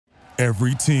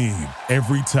Every team,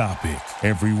 every topic,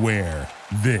 everywhere.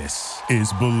 This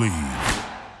is Believe.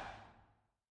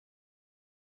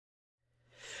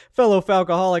 Fellow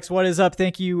Falcoholics, what is up?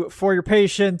 Thank you for your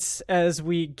patience as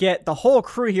we get the whole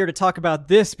crew here to talk about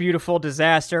this beautiful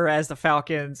disaster as the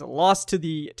Falcons lost to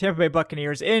the Tampa Bay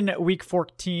Buccaneers in Week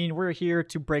 14. We're here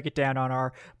to break it down on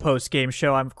our post-game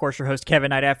show. I'm, of course, your host, Kevin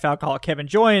Knight at Falcoholic Kevin,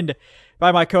 joined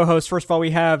by my co-host. First of all,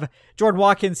 we have Jordan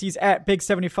Watkins. He's at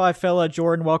Big75 Fella.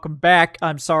 Jordan, welcome back.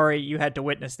 I'm sorry you had to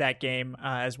witness that game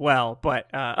as well. But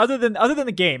other than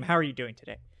the game, how are you doing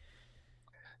today?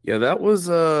 Yeah, that was...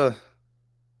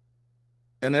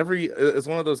 And it's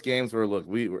one of those games where, look,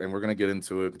 we're going to get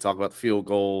into it, talk about field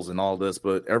goals and all this,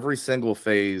 but every single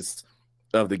phase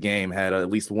of the game had at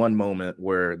least one moment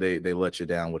where they let you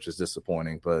down, which is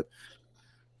disappointing. But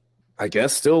I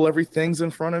guess still everything's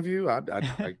in front of you. I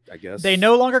guess they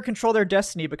no longer control their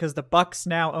destiny because the Bucs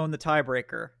now own the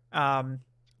tiebreaker.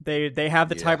 They have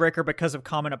the tiebreaker because of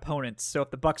common opponents. So if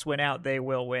the Bucs win out, they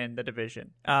will win the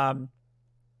division.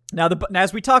 Now,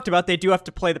 as we talked about, they do have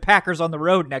to play the Packers on the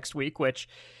road next week, which,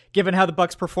 given how the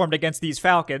Bucs performed against these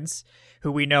Falcons,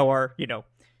 who we know are,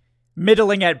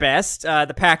 middling at best,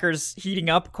 the Packers heating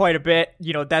up quite a bit,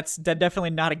 that's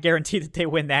definitely not a guarantee that they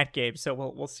win that game. So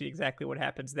we'll see exactly what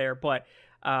happens there. But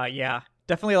yeah,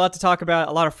 definitely a lot to talk about,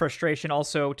 a lot of frustration.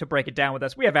 Also, to break it down with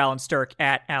us, we have Alan Stirk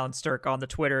at Alan Stirk on the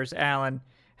Twitters. Alan,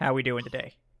 how are we doing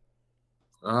today?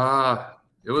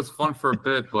 It was fun for a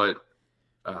bit, but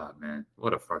man,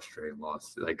 what a frustrating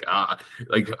loss. Like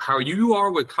how you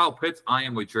are with Kyle Pitts, I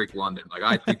am with Drake London. Like,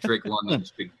 I think Drake London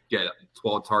should get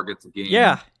 12 targets a game.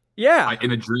 Yeah.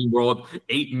 In a dream world,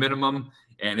 8 minimum.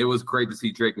 And it was great to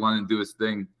see Drake London do his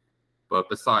thing. But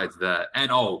besides that,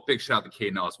 and big shout out to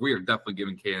Caden Ellis. We are definitely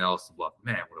giving Caden Ellis some love.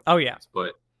 Man, what a performance.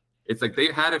 But it's like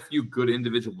they've had a few good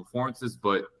individual performances,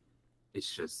 but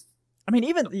it's just,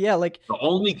 the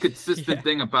only consistent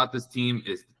thing about this team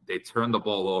is they turn the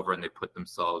ball over and they put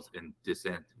themselves in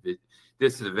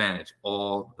disadvantage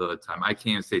all the time. I can't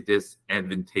even say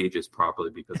disadvantageous properly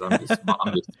because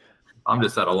I'm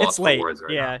just at a loss for words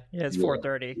right now. Yeah, it's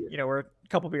 4:30. Yeah. We're a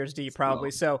couple beers deep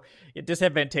probably. So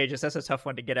disadvantageous. That's a tough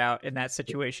one to get out in that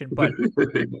situation. But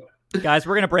guys,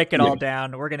 we're gonna break it all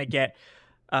down. We're gonna get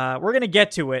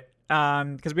to it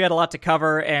because we had a lot to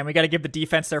cover, and we got to give the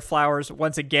defense their flowers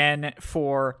once again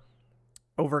for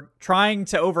trying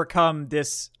to overcome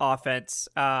this offense,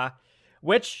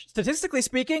 which, statistically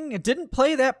speaking, it didn't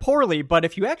play that poorly. But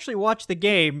if you actually watch the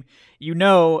game, you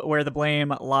know where the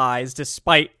blame lies,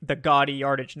 despite the gaudy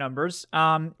yardage numbers.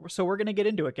 So we're going to get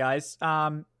into it, guys,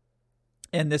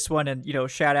 in this one.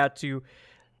 And, shout out to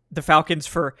the Falcons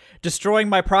for destroying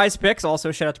my prize picks.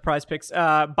 Also, shout out to prize picks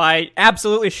by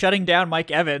absolutely shutting down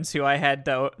Mike Evans, who I had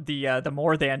the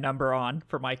more than number on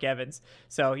for Mike Evans.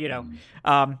 So,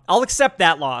 I'll accept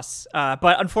that loss.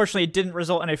 But unfortunately, it didn't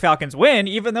result in a Falcons win,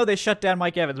 even though they shut down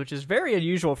Mike Evans, which is very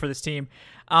unusual for this team.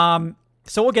 So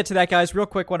we'll get to that, guys. Real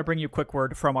quick, want to bring you a quick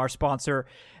word from our sponsor,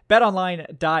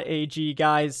 betonline.ag.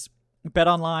 Guys,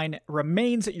 BetOnline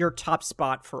remains your top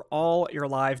spot for all your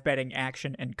live betting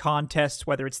action and contests,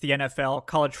 whether it's the NFL,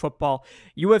 college football,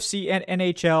 UFC, and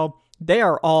NHL. They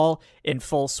are all in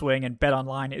full swing, and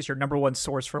BetOnline is your number one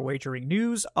source for wagering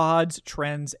news, odds,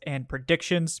 trends, and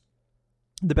predictions.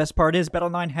 The best part is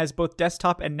BetOnline has both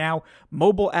desktop and now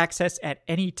mobile access at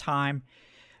any time.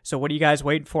 So what are you guys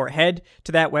waiting for? Head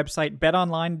to that website,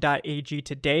 betonline.ag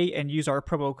today, and use our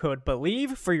promo code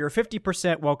BELIEVE for your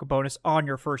 50% welcome bonus on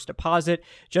your first deposit.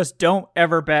 Just don't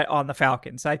ever bet on the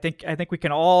Falcons. I think we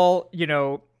can all,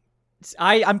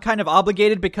 I'm kind of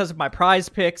obligated because of my prize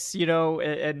picks,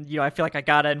 and I feel like I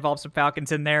got to involve some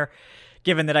Falcons in there,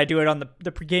 given that I do it on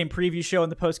the game preview show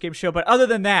and the post-game show. But other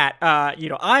than that,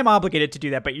 I'm obligated to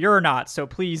do that, but you're not. So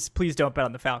please don't bet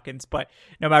on the Falcons. But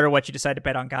no matter what you decide to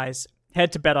bet on, guys, head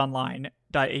to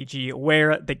betonline.ag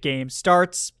where the game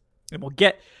starts. And we'll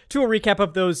get to a recap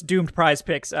of those doomed prize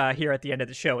picks here at the end of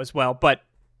the show as well. But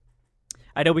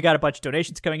I know we got a bunch of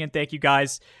donations coming in. Thank you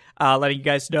guys, letting you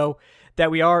guys know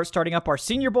that we are starting up our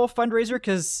Senior Bowl fundraiser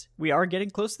because we are getting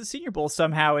close to the Senior Bowl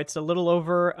somehow. It's a little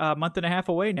over a month and a half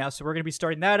away now, so we're going to be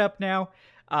starting that up now.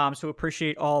 So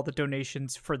appreciate all the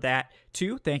donations for that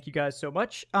too. Thank you guys so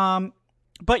much.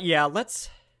 But yeah,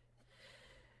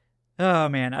 oh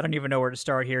man, I don't even know where to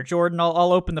start here. Jordan,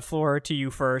 I'll open the floor to you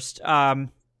first.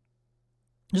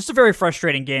 Just a very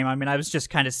frustrating game. I was just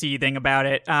kind of seething about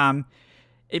it.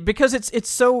 Because it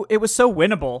was so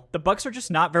winnable. The Bucs are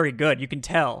just not very good. You can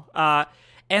tell.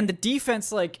 And the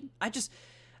defense, I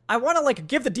want to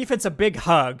give the defense a big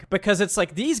hug because it's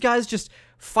like these guys just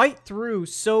fight through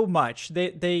so much.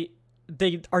 They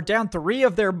they are down 3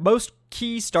 of their most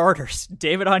key starters,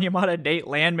 David Onyemata, Nate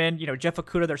Landman, Jeff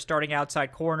Okudah, their starting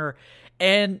outside corner.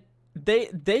 And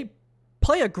they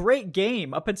play a great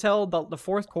game up until the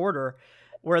fourth quarter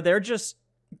where they're just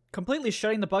completely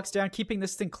shutting the Bucs down, keeping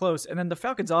this thing close. And then the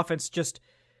Falcons offense just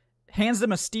hands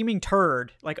them a steaming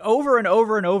turd, like over and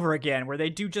over and over again, where they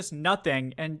do just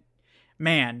nothing. And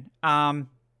man,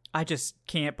 I just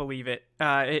can't believe it.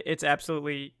 It's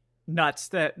absolutely nuts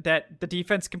that the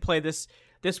defense can play this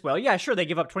well. Yeah, sure, they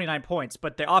give up 29 points,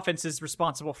 but the offense is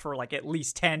responsible for like at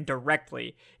least 10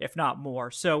 directly, if not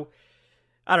more. So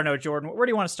I don't know, Jordan, where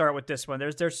do you want to start with this one?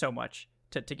 There's so much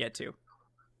to get to.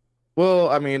 Well,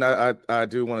 I mean, I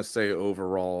do want to say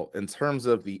overall, in terms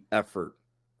of the effort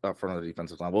up front of the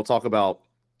defensive line, we'll talk about,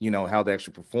 how they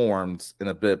actually performed in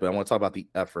a bit, but I want to talk about the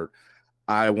effort.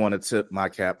 I want to tip my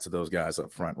cap to those guys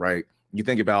up front, right? You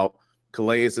think about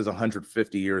Calais is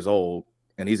 150 years old,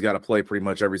 and he's got to play pretty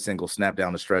much every single snap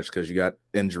down the stretch because you got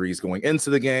injuries going into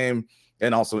the game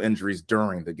and also injuries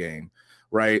during the game,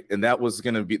 right? And that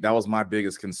was my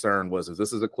biggest concern was if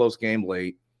this is a close game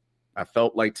late, I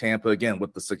felt like Tampa, again,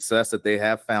 with the success that they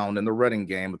have found in the running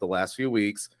game with the last few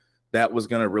weeks, that was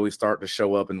going to really start to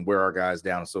show up and wear our guys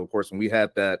down. So, of course, when we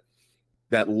had that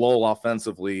lull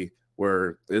offensively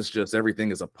where it's just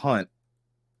everything is a punt,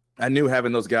 I knew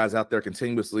having those guys out there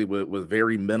continuously with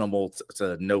very minimal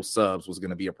to no subs was going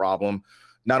to be a problem.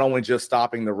 Not only just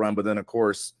stopping the run, but then, of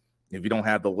course, if you don't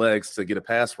have the legs to get a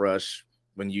pass rush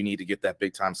when you need to get that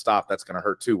big-time stop, that's going to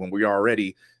hurt too when we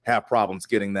already have problems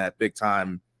getting that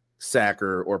big-time sack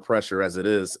or pressure as it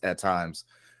is at times.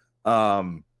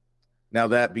 Now,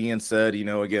 that being said,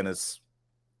 again,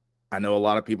 I know a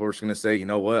lot of people are just going to say, you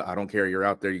know what, I don't care. You're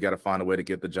out there. You got to find a way to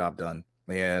get the job done.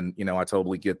 And, I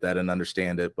totally get that and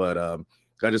understand it. But like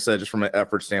I just said, just from an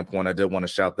effort standpoint, I did want to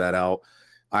shout that out.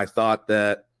 I thought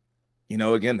that,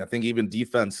 again, I think even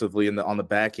defensively on the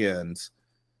back end,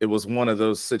 it was one of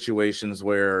those situations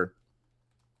where,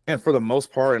 and for the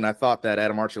most part, and I thought that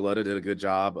Adam Archuleta did a good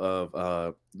job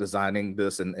of designing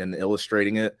this and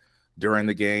illustrating it during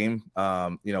the game,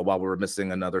 while we were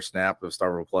missing another snap of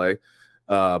start of a play.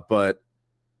 But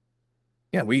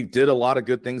yeah, we did a lot of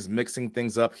good things, mixing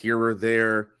things up here or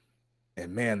there.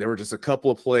 And man, there were just a couple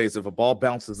of plays. If a ball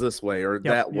bounces this way or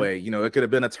that way, it could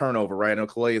have been a turnover, right? I know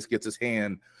Calais gets his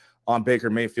hand on Baker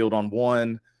Mayfield on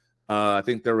one. I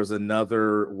think there was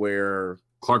another where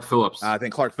Clark Phillips. I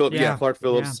think Clark Phillips. Yeah, Clark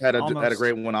Phillips had a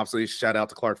great one. Obviously, shout out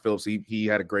to Clark Phillips. He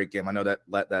had a great game. I know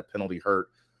that penalty hurt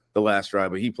the last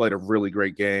drive, but he played a really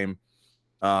great game.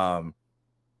 But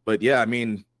yeah, I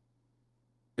mean,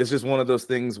 it's just one of those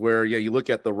things where, you look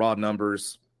at the raw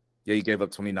numbers. Yeah, you gave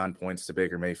up 29 points to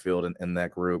Baker Mayfield in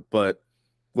that group. But,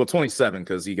 27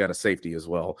 because he got a safety as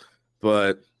well.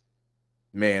 But,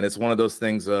 man, it's one of those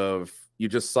things of you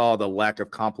just saw the lack of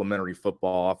complementary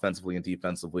football offensively and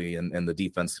defensively, and the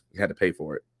defense had to pay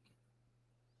for it.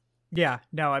 Yeah,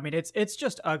 no, I mean, it's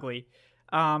just ugly.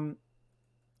 I'm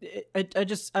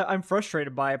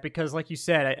frustrated by it because, like you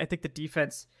said, I think the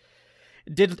defense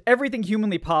did everything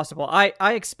humanly possible. I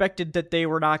expected that they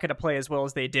were not going to play as well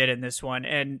as they did in this one.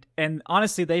 And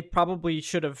honestly, they probably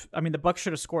should have. I mean, the Bucs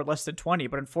should have scored less than 20,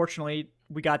 but unfortunately,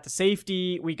 we got the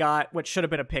safety. We got what should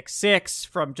have been a pick 6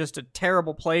 from just a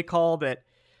terrible play call that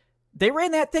they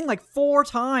ran that thing like 4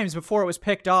 times before it was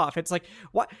picked off. It's like,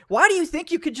 why do you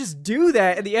think you could just do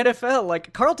that in the NFL?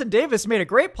 Like, Carlton Davis made a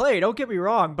great play, don't get me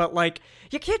wrong, but like,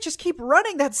 you can't just keep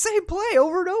running that same play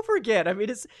over and over again. I mean,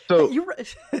 it's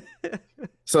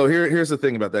so here's the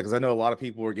thing about that, because I know a lot of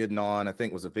people were getting on. I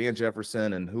think was it Van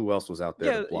Jefferson and who else was out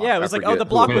there? Yeah, it was like, the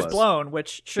block was blown,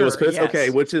 which sure, it was okay,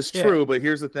 which is true. But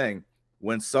here's the thing: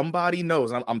 when somebody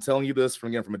knows, I'm telling you this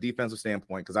from a defensive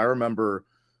standpoint, because I remember.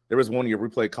 There was one year we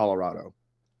played Colorado,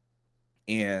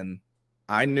 and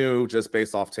I knew just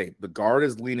based off tape, the guard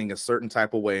is leaning a certain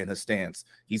type of way in his stance.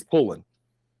 He's pulling.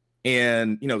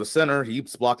 And, the center,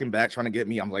 he's blocking back, trying to get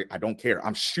me. I'm like, I don't care.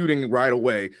 I'm shooting right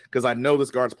away because I know this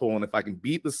guard's pulling. If I can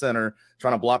beat the center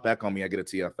trying to block back on me, I get a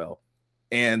TFL.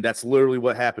 And that's literally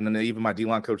what happened. And then even my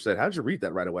D-line coach said, how did you read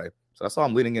that right away? So I saw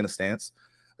him leaning in a stance.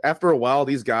 After a while,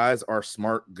 these guys are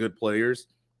smart, good players.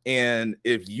 And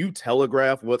if you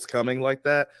telegraph what's coming like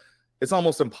that, it's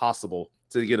almost impossible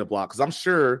to get a block. Because I'm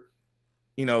sure,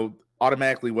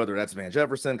 automatically, whether that's Van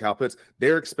Jefferson, Kyle Pitts,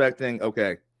 they're expecting,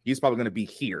 okay, he's probably going to be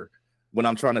here when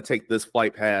I'm trying to take this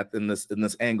flight path in this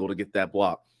angle to get that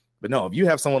block. But no, if you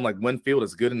have someone like Winfield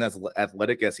as good and as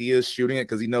athletic as he is shooting it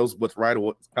because he knows what's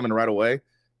coming right away,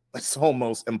 it's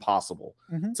almost impossible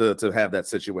to have that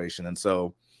situation. And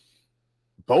so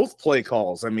both play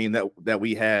calls, I mean, that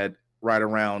we had right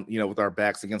around, with our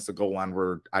backs against the goal line,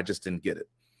 where I just didn't get it.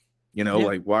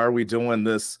 Like, why are we doing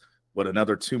this? What,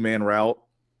 another 2-man route?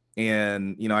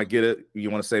 And, I get it. You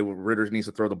want to say, well, Ritter needs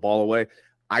to throw the ball away.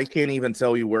 I can't even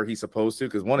tell you where he's supposed to,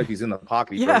 because if he's in the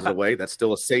pocket, he throws it away. That's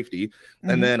still a safety. Mm-hmm.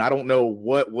 And then I don't know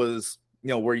what was,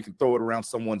 where you can throw it around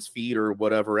someone's feet or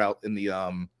whatever out in the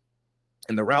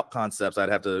route concepts. I'd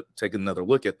have to take another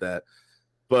look at that.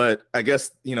 But I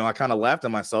guess, I kind of laughed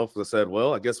at myself because I said,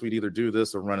 well, I guess we'd either do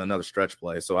this or run another stretch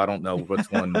play. So I don't know which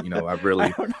one, I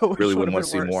really would want to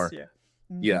see more. Yeah.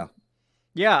 Mm-hmm. Yeah.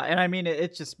 Yeah. And I mean,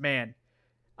 it's just, man,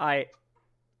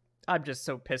 I'm just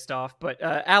so pissed off. But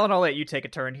Alan, I'll let you take a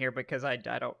turn here because I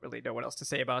don't really know what else to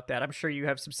say about that. I'm sure you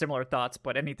have some similar thoughts,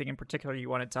 but anything in particular you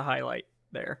wanted to highlight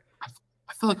there?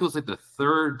 I feel like it was like the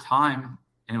third time,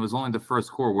 and it was only the first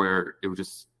quarter where it was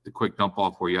just the quick dump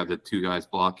off where you have the two guys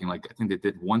blocking. Like, I think they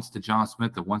did once to John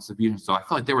Smith and once to Beaton. So I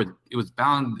feel like it was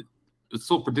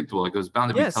so predictable. Like, it was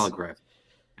bound to be telegraphed.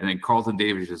 And then Carlton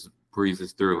Davis just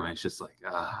breezes through, and it's just like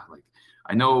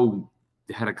I know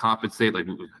they had to compensate, like,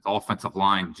 the offensive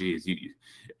line. Geez,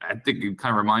 I think it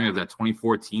kind of reminded me of that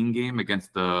 2014 game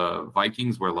against the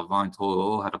Vikings where Levon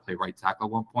Toledo had to play right tackle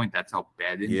at one point. That's how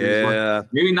bad injuries were.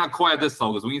 Maybe not quite at this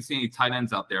level because we didn't see any tight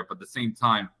ends out there, but at the same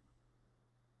time,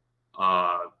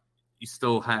 you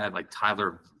still had like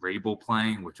Tyler Rabel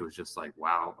playing, which was just like,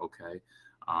 wow, okay.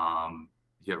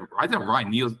 I think Ryan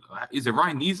Neal. Is it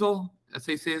Ryan Neasel? That's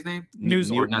how you say his name?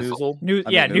 Newsel.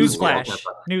 Newsflash.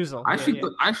 Newsel. I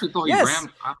actually thought he ran.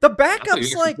 The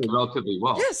backups relatively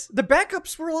well. Yes, the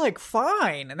backups were like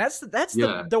fine, and that's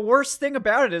the worst thing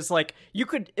about it is like you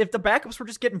could, if the backups were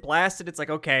just getting blasted, it's like,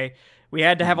 okay, we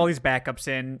had to have all these backups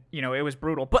in. It was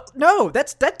brutal, but no,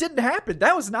 that didn't happen.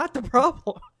 That was not the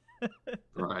problem.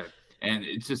 Right, and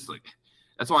it's just like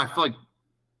that's why I feel like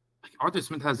Arthur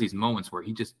Smith has these moments where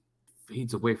he just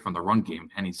fades away from the run game,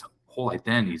 and his whole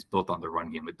identity is built on the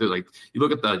run game. Like you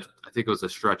look at I think it was a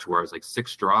stretch where it was like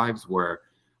 6 drives where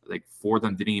like 4 of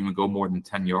them didn't even go more than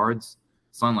 10 yards,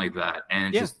 something like that.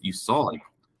 And just you saw like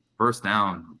first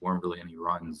down weren't really any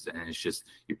runs, and it's just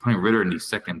you're putting Ritter in these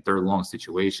second, third long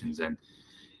situations, and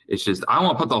it's just I don't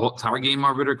want to put the whole entire game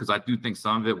on Ritter because I do think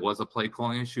some of it was a play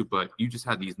calling issue, but you just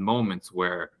had these moments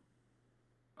where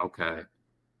okay,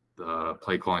 the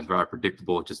play calling is rather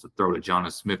predictable, just to throw to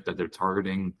Jonas Smith that they're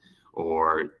targeting,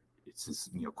 or it's this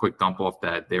quick dump off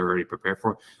that they're already prepared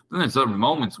for. But then there's other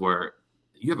moments where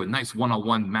you have a nice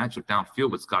one-on-one matchup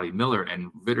downfield with Scotty Miller, and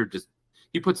Ritter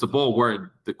he puts the ball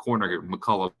where the corner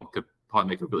McCullough could probably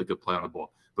make a really good play on the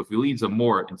ball. But if he leads him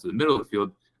more into the middle of the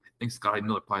field, I think Scotty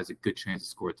Miller probably has a good chance to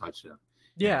score a touchdown.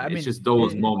 Yeah, it's just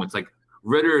those moments. Like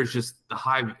Ritter is just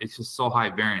it's just so high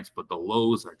variance, but the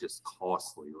lows are just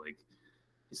costly. Like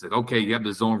he's like, okay, you have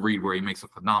the zone read where he makes a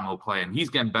phenomenal play, and he's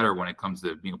getting better when it comes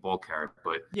to being a ball carrier.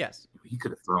 But yes, he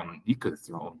could have thrown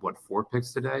 4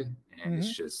 picks today, and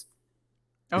it's just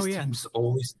team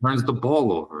always turns the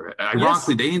ball over.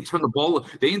 Ironically, they didn't turn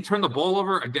the ball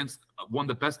over against one of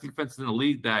the best defenses in the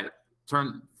league that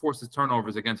forces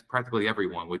turnovers against practically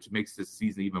everyone, which makes this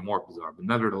season even more bizarre. But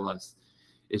nevertheless,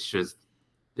 there's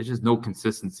just no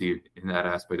consistency in that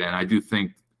aspect, and I do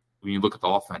think when you look at the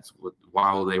offense,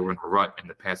 while they were in a rut and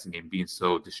the passing game being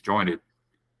so disjointed,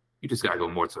 you just got to go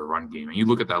more to the run game. And you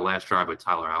look at that last drive with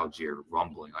Tyler Algier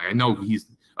rumbling. Like, I know he's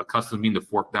accustomed to being the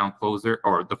fourth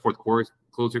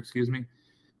closer, excuse me.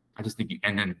 I just think,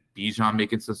 and then Bijan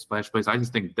making some splash plays. I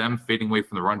just think them fading away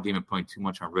from the run game and putting too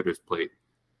much on Ritter's plate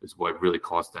is what really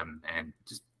cost them. And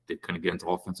just they couldn't get into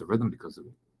offensive rhythm because of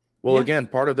it. Well, again,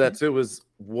 part of that too is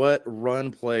what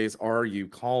run plays are you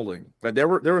calling? But there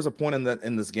was a point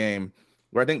in this game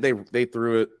where I think they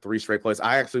threw it 3 straight plays.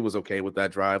 I actually was okay with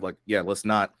that drive. Like, let's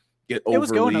not get overly. It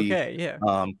was going okay, yeah.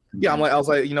 I was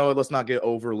like, let's not get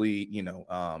overly,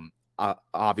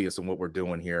 obvious in what we're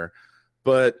doing here.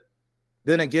 But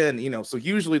then again, so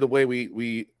usually the way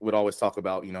we would always talk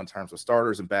about, in terms of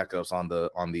starters and backups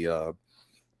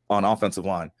on offensive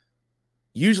line.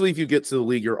 Usually, if you get to the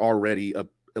league, you're already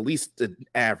at least an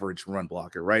average run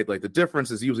blocker, right? Like the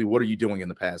difference is usually what are you doing in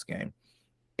the pass game?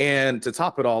 And to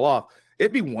top it all off,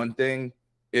 it'd be one thing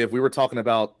if we were talking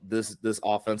about this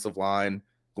offensive line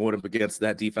going up against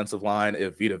that defensive line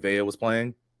if Vita Vea was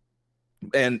playing.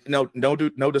 And no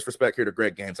disrespect here to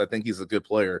Greg Gaines. I think he's a good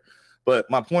player. But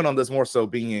my point on this more so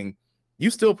being you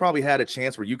still probably had a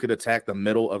chance where you could attack the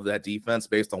middle of that defense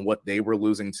based on what they were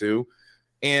losing to.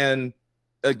 And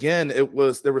again, there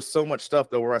was so much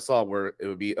stuff though where I saw where it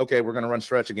would be, okay, we're going to run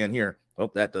stretch again here. Oh,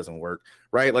 that doesn't work,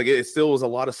 right? Like it still was a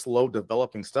lot of slow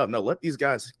developing stuff. No, let these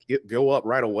guys go up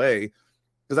right away.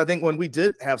 Because I think when we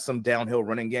did have some downhill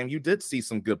running game, you did see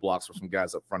some good blocks for some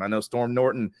guys up front. I know Storm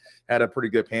Norton had a pretty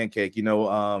good pancake.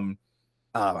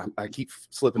 I keep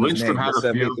slipping his name. Had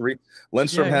 73.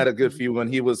 Lindstrom had a good few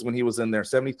when he was in there.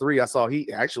 73. I saw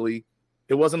it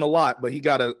wasn't a lot, but he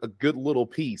got a good little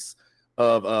piece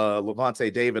of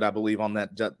Levante David, I believe, on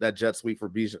that jet sweep for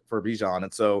Bijan.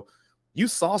 And so you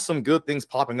saw some good things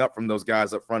popping up from those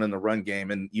guys up front in the run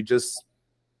game, and you just,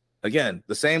 again,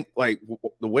 the same, like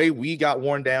the way we got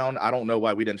worn down. I don't know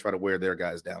why we didn't try to wear their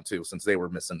guys down too, since they were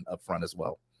missing up front as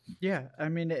well. Yeah, I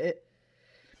mean,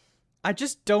 I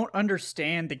just don't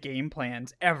understand the game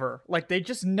plans ever. Like, they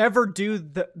just never do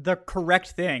the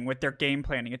correct thing with their game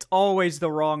planning. It's always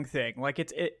the wrong thing. Like,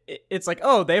 it's like,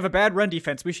 oh, they have a bad run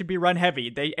defense, we should be run heavy.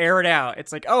 They air it out.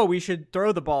 It's like, oh, we should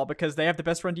throw the ball because they have the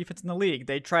best run defense in the league.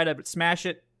 They try to smash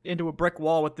it into a brick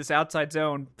wall with this outside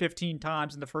zone 15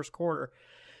 times in the first quarter.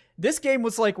 This game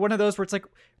was like one of those where it's like,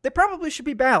 they probably should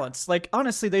be balanced. Like,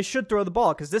 honestly, they should throw the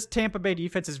ball because this Tampa Bay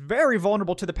defense is very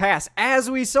vulnerable to the pass,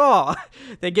 as we saw.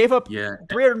 They gave up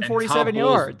 347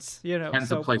 yards. Tends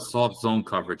to play soft zone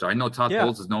coverage. I know Todd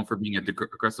Bowles is known for being an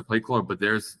aggressive play caller, but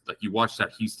there's, like, you watch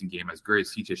that Houston game, as great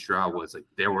as CJ Stroud was, like,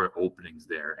 there were openings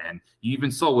there. And you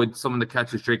even saw with some of the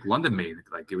catches Drake London made,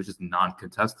 like, it was just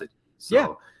non-contested.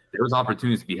 So there was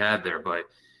opportunities to be had there, but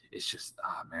it's just,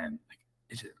 man, like,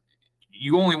 it's just,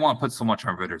 you only want to put so much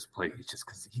on Ritter's plate. It's just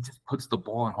because he just puts the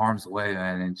ball in harm's way,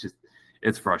 and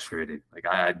it's frustrating. Like,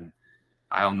 I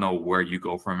don't know where you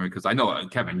go from it, because I know,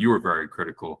 Kevin, you were very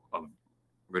critical of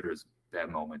Ritter's bad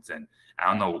moments, and I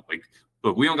don't know. Like,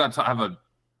 look, we don't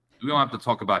have to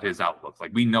talk about his outlook.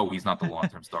 Like, we know he's not the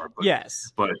long-term star, but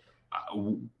yes. But I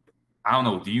don't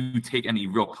know. Do you take any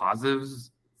real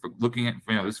positives for looking at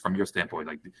this from your standpoint?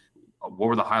 Like, what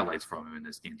were the highlights from him in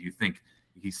this game? Do you think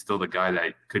he's still the guy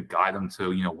that could guide them to,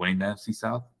 winning the NFC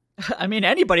South? I mean,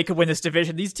 anybody could win this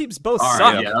division. These teams both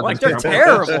suck. Like, they're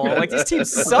terrible. Like, these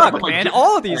teams suck, man.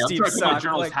 All of these teams suck. I'm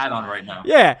Journal's hat on right now.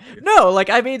 Yeah. No,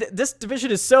 like, I mean, this division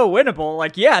is so winnable.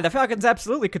 Like, yeah, the Falcons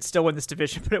absolutely could still win this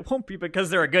division, but it won't be because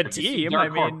they're a good team. I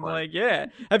mean, like, yeah.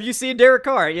 Have you seen Derek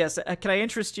Carr? Yes. Can I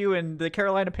interest you in the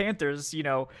Carolina Panthers?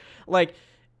 Like,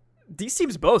 these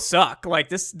teams both suck. Like,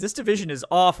 this division is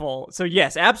awful. So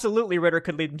yes, absolutely Ritter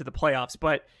could lead them to the playoffs,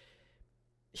 but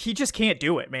he just can't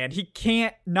do it, man. He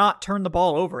can't not turn the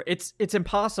ball over. It's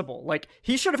impossible. Like,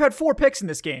 he should have had 4 picks in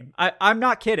this game. I'm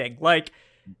not kidding. Like,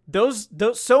 those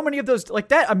so many of those, like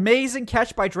that amazing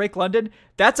catch by Drake London,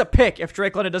 that's a pick if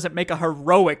Drake London doesn't make a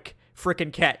heroic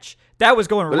freaking catch. That was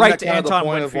going right to Anton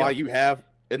Winfield.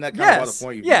 Isn't that kind of the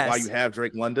point? Why you have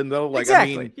Drake London, though? Like,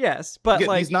 exactly. I mean, yes, but like,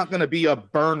 like, he's not going to be a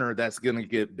burner that's going to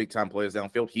get big time players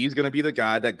downfield. He's going to be the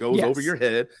guy that goes over your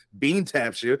head, bean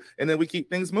taps you, and then we keep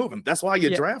things moving. That's why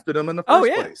you drafted him in the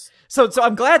first place. So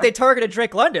I'm glad they targeted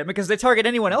Drake London, because they target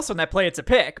anyone else on that play, it's a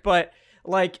pick. But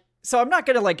like, so I'm not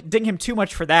going to like ding him too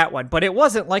much for that one, but it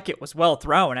wasn't like it was well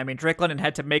thrown. I mean, Drake London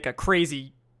had to make a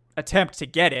crazy attempt to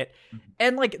get it,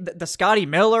 and like the Scotty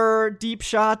Miller deep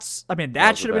shots, I mean,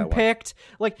 that should have been picked.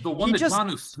 Like, the one that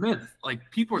Jonnu Smith, like,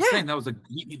 people are saying that was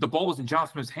the ball was in John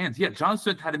Smith's hands. Yeah, John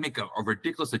Smith had to make a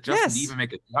ridiculous adjustment to even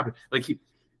make it happen. Like, he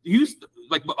used,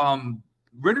 like,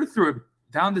 Ritter threw it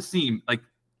down the seam. Like,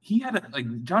 he had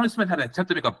Jonnu Smith had an attempt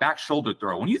to make a back shoulder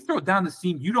throw. When you throw it down the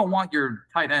seam, you don't want your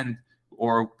tight end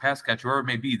or pass catcher, whoever it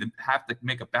may be, to have to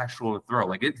make a back shoulder throw.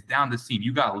 Like, it's down the seam,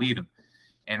 you got to lead him.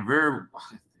 And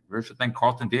we should thank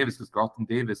Carlton Davis, because Carlton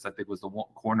Davis, I think, was the one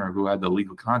corner who had the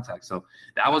legal contact. So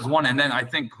that was one. And then I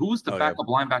think, who's the backup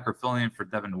linebacker filling in for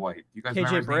Devin White? You guys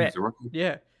remember his name? He's a rookie?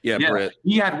 Yeah, Brett.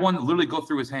 He had one literally go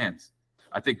through his hands.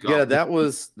 I think. Yeah, that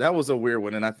was a weird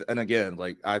one. And again,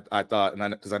 like I thought,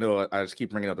 because I know I just keep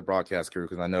bringing up the broadcast crew,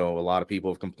 because I know a lot of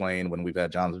people have complained when we've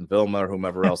had Jonathan Vilma or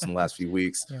whomever else in the last few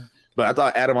weeks. Yeah. But I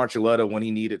thought Adam Archuleta, when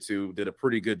he needed to, did a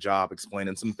pretty good job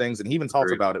explaining some things, and he even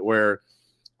talked about it where,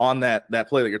 on that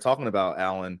play that you're talking about,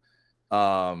 Alan,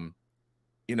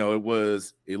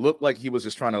 it looked like he was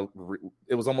just trying to,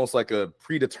 it was almost like a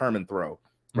predetermined throw,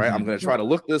 right? Mm-hmm. I'm going to try to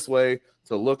look this way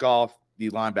to look off the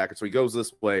linebacker. So he goes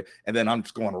this way, and then I'm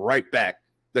just going right back.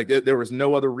 Like, there was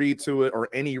no other read to it or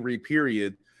any read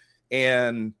period.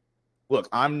 And look,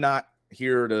 I'm not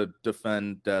here to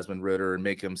defend Desmond Ritter and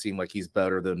make him seem like he's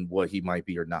better than what he might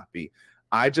be or not be.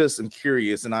 I just am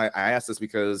curious, and I ask this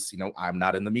because, I'm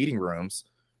not in the meeting rooms.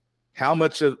 How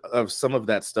much of some of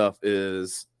that stuff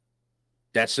is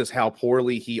that's just how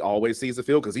poorly he always sees the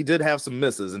field? Because he did have some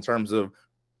misses in terms of,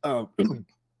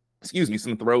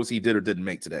 some throws he did or didn't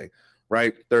make today,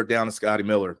 right? Third down to Scotty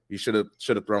Miller. He should have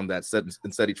thrown that.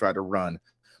 Instead, he tried to run.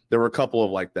 There were a couple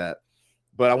of like that.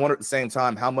 But I wonder at the same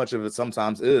time how much of it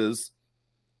sometimes is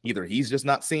either he's just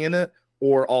not seeing it,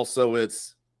 or also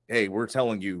it's, hey, we're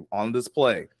telling you on this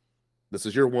play, this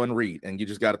is your one read, and you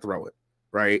just got to throw it.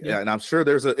 right? Yeah. And I'm sure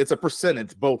it's a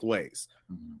percentage both ways.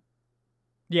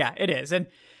 Yeah, it is. And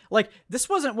like, this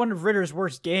wasn't one of Ritter's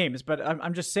worst games, but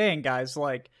I'm just saying, guys,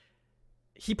 like,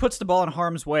 he puts the ball in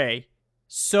harm's way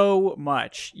so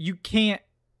much. You can't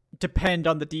depend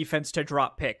on the defense to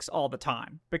drop picks all the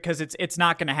time, because it's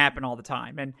not going to happen all the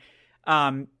time.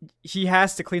 And he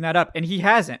has to clean that up, and he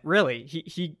hasn't really.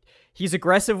 He's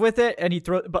aggressive with it, and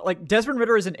but like, Desmond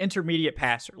Ridder is an intermediate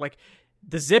passer. Like,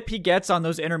 the zip he gets on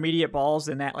those intermediate balls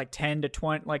in that like 10 to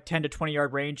 20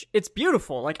 yard range, it's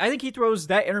beautiful. Like, I think he throws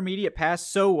that intermediate pass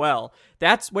so well.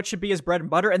 That's what should be his bread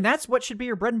and butter, and that's what should be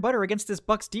your bread and butter against this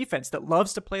Bucs defense that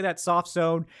loves to play that soft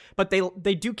zone. But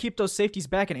they do keep those safeties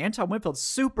back, and Anton Winfield's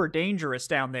super dangerous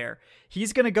down there.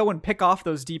 He's going to go and pick off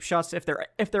those deep shots if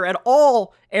they're at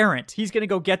all errant. He's going to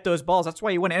go get those balls. That's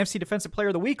why he won NFC Defensive Player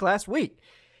of the Week last week.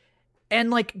 And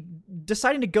like,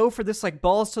 deciding to go for this like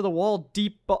balls to the wall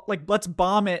deep, like, let's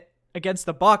bomb it against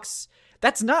the Bucs.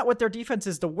 That's not what their defense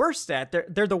is the worst at.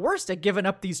 They're the worst at giving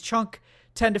up these chunk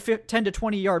 10 to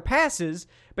 20 yard passes,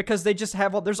 because they just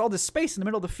have there's all this space in the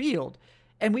middle of the field,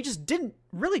 and we just didn't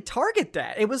really target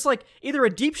that. It was like either a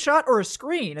deep shot or a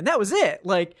screen, and that was it.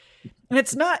 Like, and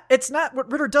it's not what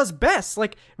Ridder does best.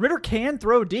 Like, Ridder can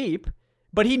throw deep,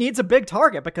 but he needs a big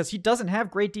target because he doesn't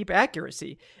have great deep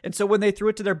accuracy. And so when they threw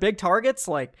it to their big targets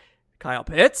like Kyle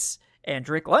Pitts and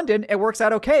Drake London, it works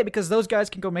out okay because those guys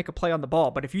can go make a play on the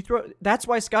ball. But if you that's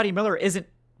why Scotty Miller isn't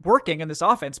working in this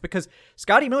offense, because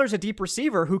Scotty Miller's a deep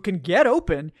receiver who can get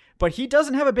open, but he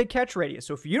doesn't have a big catch radius.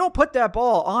 So if you don't put that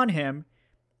ball on him,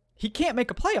 he can't make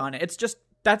a play on it. It's just,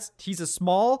 he's a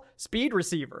small speed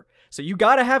receiver. So you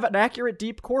got to have an accurate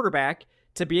deep quarterback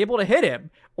to be able to hit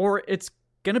him, or it's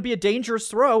going to be a dangerous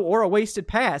throw or a wasted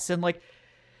pass. And like,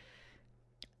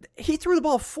 he threw the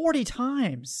ball 40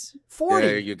 times. 40.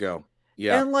 There you go.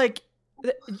 Yeah. And like,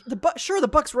 the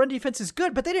Bucs run defense is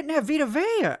good, but they didn't have Vita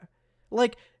Vea.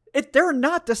 Like, they're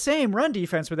not the same run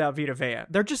defense without Vita Vea.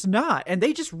 They're just not. And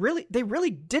they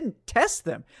really didn't test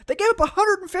them. They gave up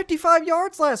 155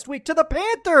 yards last week to the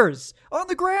Panthers on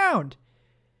the ground.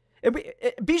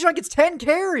 Bijan gets 10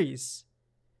 carries.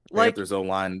 Like, Panthers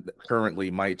O-line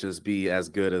currently might just be as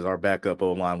good as our backup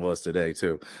O-line was today,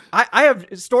 too. I have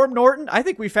Storm Norton. I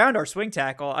think we found our swing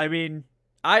tackle. I mean,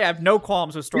 I have no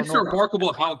qualms with Storm Norton. It's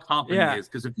remarkable how confident he is,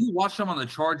 because if you watch him on the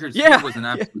Chargers, he was an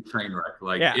absolute train wreck.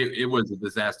 Like, it was a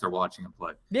disaster watching him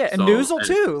play. Yeah, and Newsel,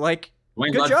 too. Like,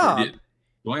 good job.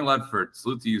 Dwayne Ledford,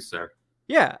 salute to you, sir.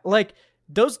 Yeah, like,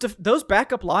 those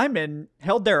backup linemen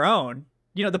held their own.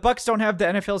 You know, the Bucs don't have the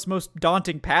NFL's most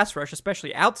daunting pass rush,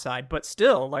 especially outside, but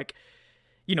still, like,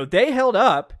 you know, they held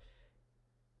up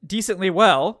decently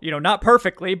well. You know, not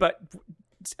perfectly, but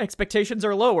expectations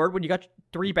are lowered when you got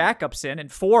 3 backups in and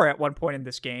 4 at one point in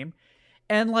this game.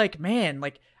 And like, man,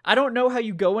 like, I don't know how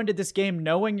you go into this game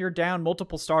knowing you're down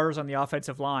multiple starters on the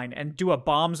offensive line and do a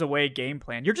bombs away game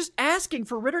plan. You're just asking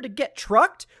for Ridder to get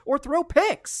trucked or throw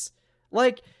picks.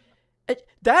 Like,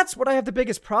 that's what I have the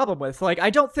biggest problem with. Like, I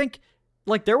don't think,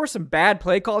 like, there were some bad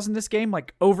play calls in this game,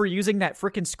 like overusing that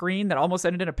freaking screen that almost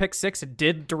ended in a pick 6 and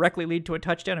did directly lead to a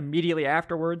touchdown immediately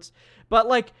afterwards. But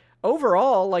like,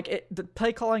 overall, like, the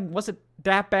play calling wasn't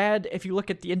that bad if you look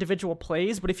at the individual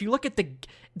plays, but if you look at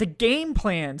the game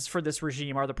plans for this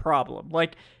regime are the problem.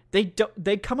 Like,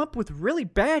 they come up with really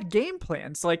bad game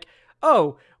plans. Like,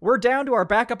 oh, we're down to our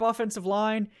backup offensive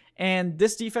line, and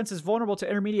this defense is vulnerable to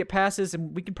intermediate passes,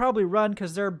 and we can probably run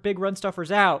because their big run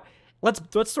stuffers out.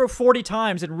 Let's throw 40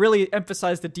 times and really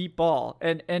emphasize the deep ball.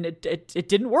 And it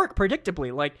didn't work,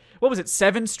 predictably. Like, what was it,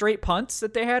 7 straight punts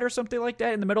that they had or something like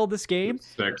that in the middle of this game?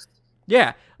 6.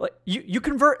 Yeah. Like, you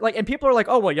convert, like, and people are like,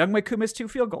 oh, well, Younghoe Koo missed 2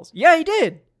 field goals. Yeah, he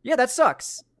did. Yeah, that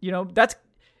sucks. You know,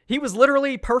 he was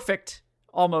literally perfect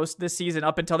almost this season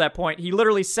up until that point. He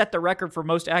literally set the record for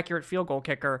most accurate field goal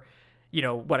kicker, you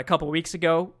know, a couple of weeks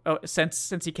ago, since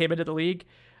he came into the league.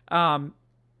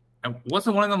 And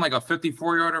wasn't one of them like a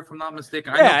 54-yarder, if I'm not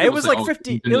mistaken? Yeah, it was like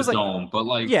 50. It was like dome, but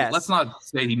like, let's not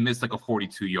say he missed like a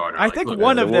 42-yarder. I think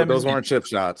one of them. Those weren't chip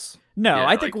shots. No,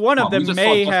 I think one of them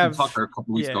may have. Tucker a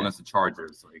couple weeks ago against the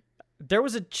Chargers. Like, there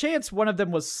was a chance one of them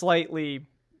was slightly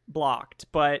blocked,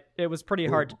 but it was pretty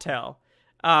hard to tell.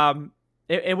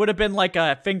 It would have been like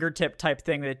a fingertip type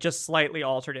thing that just slightly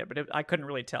altered it, but I couldn't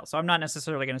really tell. So I'm not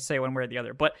necessarily going to say one way or the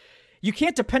other, but you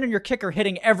can't depend on your kicker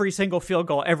hitting every single field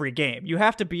goal every game. You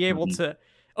have to be able to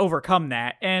overcome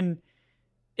that. And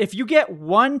if you get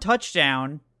 1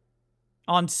 touchdown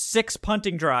on 6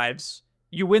 punting drives,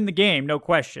 you win the game, no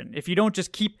question. If you don't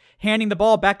just keep handing the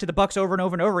ball back to the Bucs over and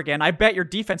over and over again, I bet your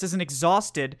defense isn't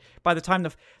exhausted by the time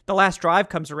the last drive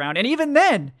comes around. And even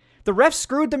then, the refs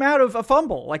screwed them out of a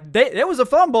fumble. Like, it was a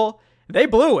fumble. They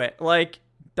blew it. Like,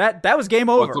 That was game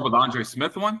over. What's up with the Andre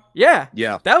Smith one? Yeah.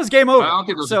 That was game over. I don't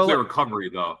think there's a clear recovery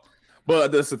though.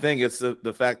 But that's the thing. It's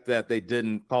the fact that they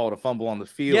didn't call it a fumble on the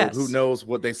field. Yes. Who knows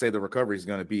what they say the recovery is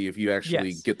going to be if you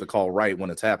actually get the call right when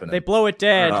it's happening. They blow it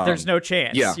dead. There's no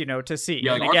chance, to see.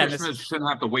 Yeah, like Arthur Smith shouldn't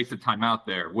have to waste a timeout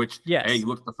there, which, hey, you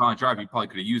look at the final drive, you probably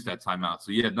could have used that timeout.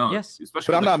 So,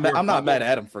 especially. But I'm not mad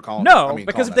at him for calling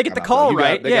because if they get the call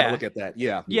right, they got to look at that.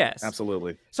 Yeah. Yes.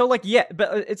 Absolutely. So, but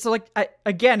it's like,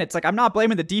 it's like I'm not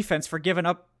blaming the defense for giving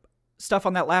up stuff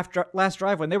on that last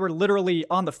drive when they were literally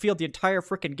on the field the entire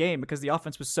freaking game because the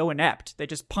offense was so inept. They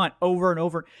just punt over and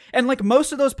over. And like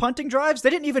most of those punting drives,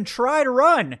 they didn't even try to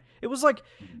run. It was like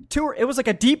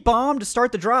a deep bomb to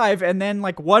start the drive and then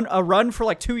like a run for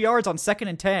like 2 yards on 2nd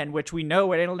and 10, which we know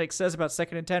what analytics says about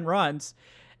 2nd and 10 runs.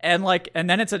 And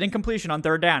then it's an incompletion on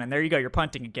 3rd down and there you go, you're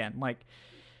punting again. Like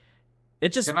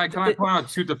it just. Can I point out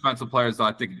 2 defensive players that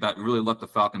I think that really let the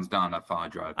Falcons down that final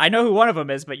drive? I know who one of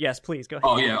them is, but yes, please go ahead.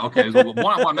 Oh yeah, okay. So one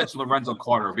I want to mention Lorenzo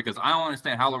Carter because I don't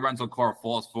understand how Lorenzo Carter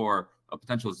falls for a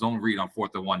potential zone read on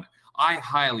 4th and 1. I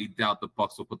highly doubt the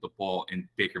Bucs will put the ball in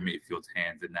Baker Mayfield's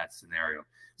hands in that scenario.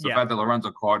 So the fact that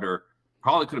Lorenzo Carter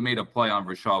probably could have made a play on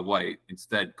Rachaad White,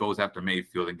 instead goes after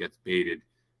Mayfield and gets baited,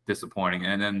 disappointing.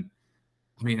 And then,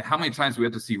 I mean, how many times do we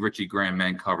have to see Richie Graham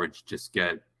man coverage just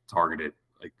get targeted?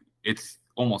 Like it's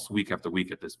almost week after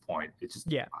week at this point. It's just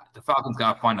the Falcons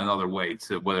got to find another way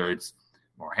to whether it's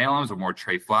more Halems or more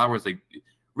Trey Flowers. Like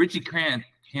Richie Grant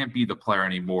can't be the player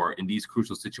anymore in these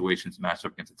crucial situations matched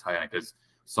up against a tight end because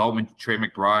Sullivan, Trey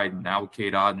McBride, now with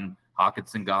Cade Otton,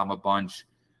 Hockenson got him a bunch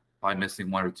by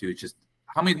missing 1 or 2. It's just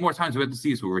how many more times do we have to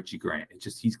see this with Richie Grant? It's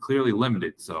just he's clearly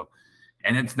limited. So,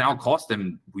 and it's now cost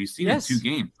him. We've seen in 2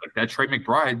 games like that. Trey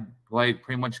McBride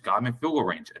pretty much got him in field goal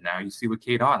range, and now you see with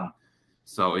Cade Otton.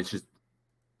 So it's just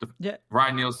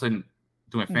Ryan Nielsen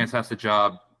doing a fantastic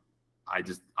job.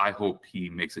 I hope he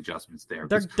makes adjustments there.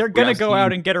 They're going to go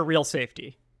out and get a real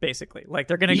safety, basically. Like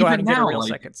they're going to go out and get a real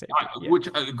second safety. Which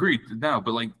I agree now,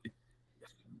 but like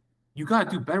you got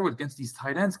to do better against these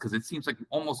tight ends because it seems like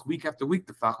almost week after week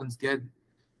the Falcons get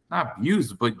not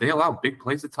abused, but they allow big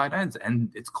plays at tight ends, and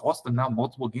it's cost them now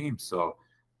multiple games. So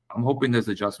I'm hoping there's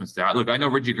adjustments there. Look, I know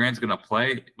Richie Grant's going to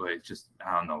play, but it's just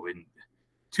I don't know in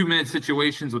 2-minute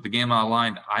situations with the game on the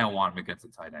line, I don't want him against a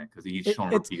tight end because he's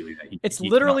shown repeatedly that it's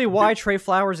literally why Trey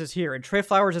Flowers is here, and Trey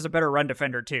Flowers is a better run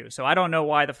defender too. So I don't know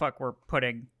why the fuck we're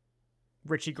putting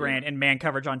Richie Grant in man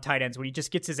coverage on tight ends when he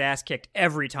just gets his ass kicked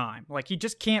every time. Like he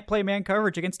just can't play man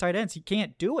coverage against tight ends. He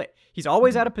can't do it. He's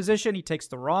always out of position. He takes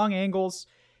the wrong angles.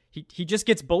 He just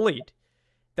gets bullied.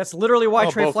 That's literally why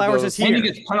Trey Flowers is here. And he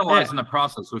gets penalized in the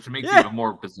process, which makes it even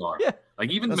more bizarre. Yeah. Like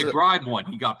even the McBride one,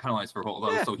 he got penalized for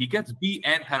hold. So he gets beat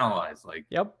and penalized. Like,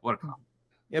 what a compliment.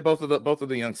 Yeah, both of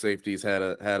the young safeties had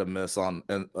a miss on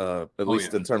at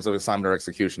least in terms of assignment or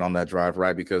execution on that drive,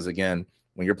 right? Because again,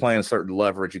 when you're playing a certain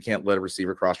leverage, you can't let a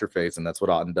receiver cross your face, and that's what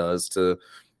Otton does to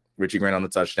Richie Grant on the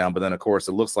touchdown. But then, of course,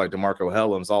 it looks like DeMarco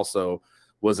Hellams also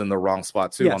was in the wrong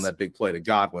spot too on that big play to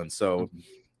Godwin. So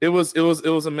it was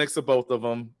a mix of both of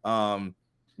them.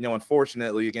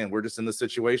 Unfortunately, again, we're just in the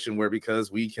situation where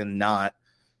because we cannot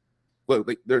look.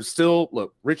 There's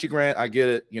still Richie Grant. I get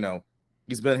it.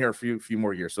 He's been here a few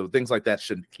more years, so things like that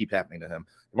shouldn't keep happening to him.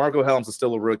 DeMarco Hellams is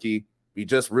still a rookie. We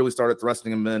just really started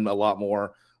thrusting him in a lot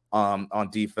more on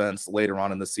defense later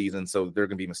on in the season, so there are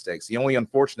going to be mistakes. The only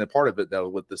unfortunate part of it, though,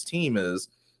 with this team is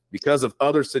because of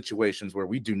other situations where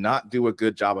we do not do a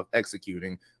good job of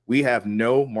executing, we have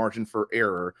no margin for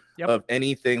error of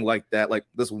anything like that. Like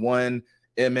this one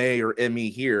MA or ME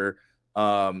here,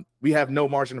 we have no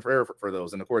margin for error for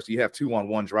those. And, of course, you have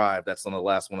 2-on-1 drive. That's on the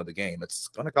last one of the game. It's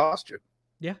going to cost you.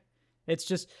 Yeah. It's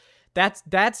just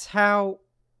that's how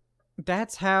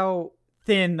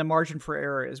thin the margin for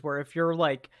error is, where if you're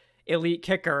like elite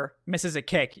kicker misses a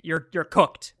kick, you're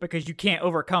cooked because you can't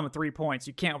overcome 3 points.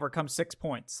 You can't overcome 6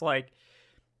 points. Like,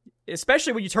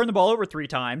 especially when you turn the ball over 3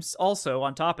 times. Also,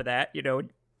 on top of that,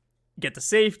 get the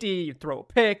safety, you throw a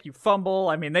pick, you fumble.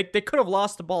 I mean, they could have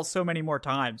lost the ball so many more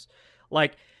times.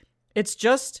 Like, it's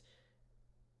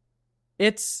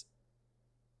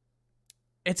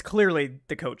clearly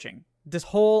the coaching. This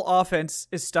whole offense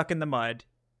is stuck in the mud.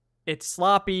 It's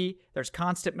sloppy. There's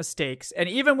constant mistakes. And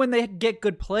even when they get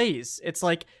good plays, it's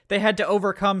like they had to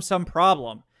overcome some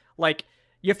problem. Like,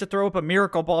 you have to throw up a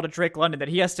miracle ball to Drake London that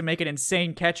he has to make an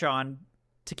insane catch on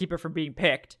to keep it from being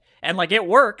picked. And, like, it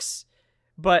works.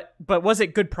 But was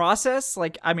it good process?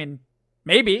 Like, I mean,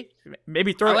 maybe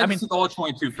throw. I see all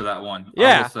 22 for that one.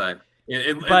 Yeah. I will say.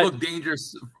 It looked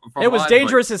dangerous. It was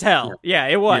dangerous as hell. Yeah,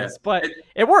 it was. Yeah. But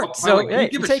it worked. So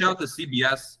give a shout to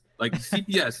CBS. Like,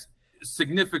 CBS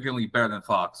significantly better than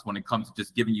Fox when it comes to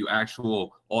just giving you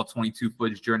actual all 22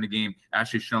 footage during the game,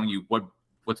 actually showing you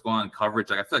what's going on in coverage.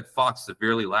 Like I feel like Fox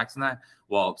severely lacks in that,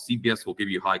 while CBS will give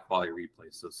you high quality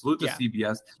replays. So salute to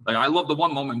CBS. Like I love the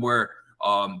one moment where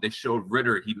they showed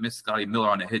Ritter. He missed Scotty Miller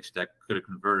on a hitch that could have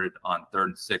converted on 3rd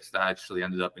and 6. That actually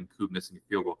ended up in Coop missing a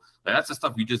field goal. Like that's the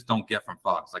stuff you just don't get from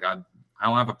Fox. Like I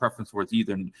don't have a preference towards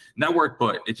either network,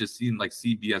 but it just seemed like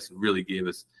CBS really gave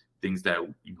us things that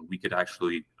we could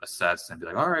actually assess and be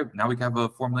like, all right, now we can have a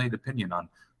formulated opinion on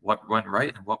what went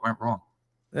right and what went wrong.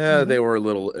 Yeah, they were a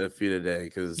little iffy today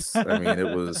because I mean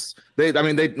it was they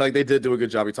did do a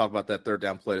good job. We talked about that 3rd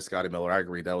down play to Scotty Miller. I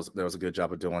agree that was a good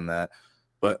job of doing that.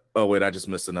 But oh wait, I just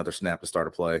missed another snap to start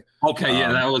a play. Okay,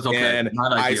 yeah, that was okay. And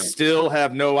I still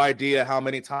have no idea how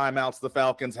many timeouts the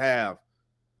Falcons have.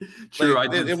 True,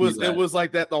 like, it was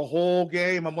like that the whole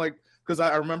game. I'm like, because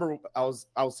I remember I was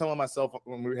telling myself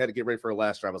when we had to get ready for our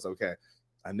last drive, I was like, okay,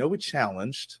 I know we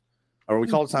challenged, or we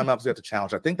called timeouts. We have to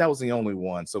challenge. I think that was the only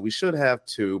one, so we should have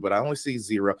 2, but I only see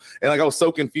 0. And like I was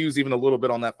so confused even a little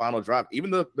bit on that final drive. Even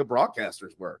the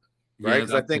broadcasters were right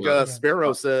because I think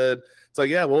Sparrow said. It's like,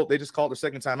 yeah, well, they just called their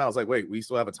second timeout. I was like, wait, we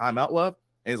still have a timeout left?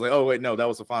 And he's like, oh, wait, no, that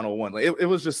was the final one. Like, it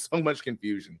was just so much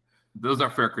confusion. Those are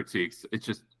fair critiques. It's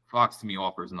just Fox to me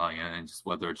offers nothing. And just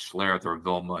whether it's Schlereth or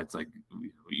Vilma, it's like,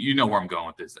 where I'm going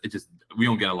with this. It just, we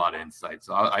don't get a lot of insight.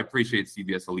 So I appreciate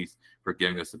CBS at least for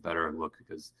giving us a better look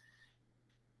because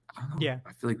I don't know,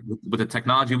 I feel like with the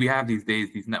technology we have these days,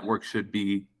 these networks should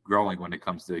be growing when it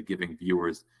comes to giving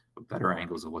viewers better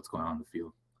angles of what's going on in the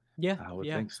field. Yeah, I would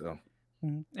think so.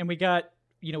 And we got,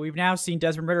 we've now seen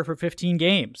Desmond Ridder for 15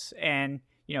 games. And,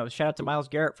 shout out to Myles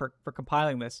Garrett for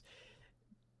compiling this.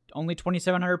 Only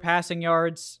 2,700 passing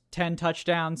yards, 10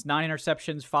 touchdowns, 9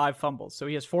 interceptions, 5 fumbles. So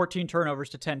he has 14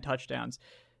 turnovers to 10 touchdowns.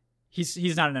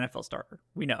 He's not an NFL starter.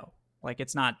 We know. Like,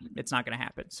 it's not going to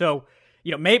happen. So,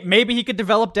 maybe he could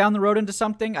develop down the road into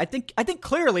something. I think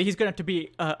clearly he's going to have to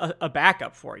be a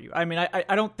backup for you. I mean,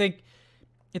 I don't think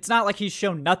it's not like he's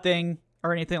shown nothing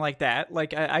or anything like that.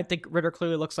 Like, I think Ridder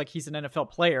clearly looks like he's an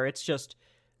NFL player. It's just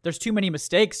there's too many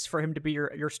mistakes for him to be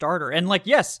your starter. And, like,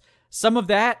 yes, some of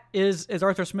that is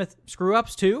Arthur Smith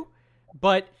screw-ups too,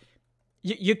 but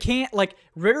you can't, like,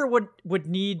 Ridder would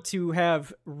need to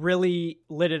have really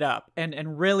lit it up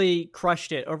and really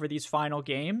crushed it over these final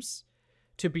games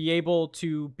to be able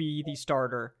to be the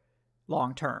starter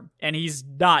long-term. And he's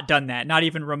not done that, not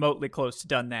even remotely close to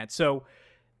done that. So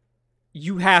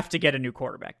you have to get a new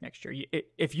quarterback next year.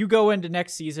 If you go into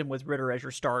next season with Ridder as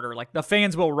your starter, like, the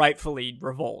fans will rightfully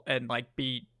revolt and, like,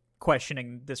 be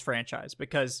questioning this franchise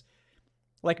because,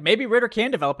 like, maybe Ridder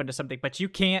can develop into something, but you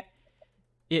can't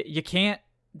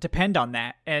depend on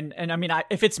that. And I mean,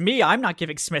 if it's me, I'm not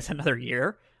giving Smith another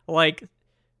year. Like,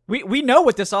 we know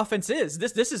what this offense is.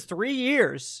 This is 3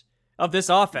 years of this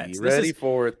offense. Be ready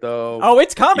for it, though. Oh,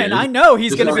 it's coming. Yeah. I know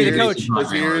he's going to be the coach.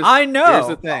 I know. Here's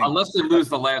the thing. Unless they lose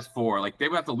the last 4, like they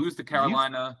would have to lose to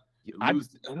Carolina. I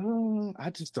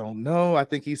just don't know. I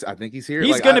think he's here.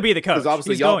 He's going to be the coach.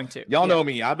 Obviously, he's going to. Y'all know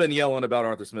me. I've been yelling about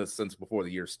Arthur Smith since before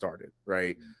the year started,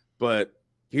 right? But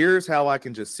here's how I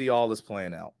can just see all this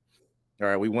playing out. All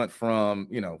right, we went from,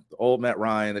 the old Matt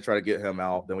Ryan to try to get him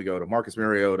out. Then we go to Marcus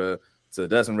Mariota, to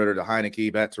Desmond Ridder, to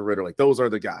Heineke, back to Ridder. Like, those are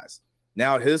the guys.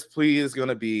 Now his plea is going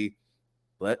to be,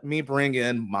 let me bring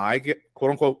in my,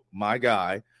 quote unquote, my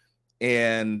guy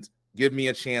and give me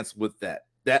a chance with that.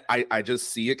 That I just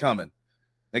see it coming.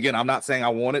 Again, I'm not saying I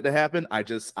want it to happen. I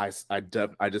just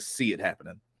see it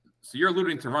happening. So you're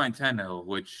alluding to Ryan Tannehill,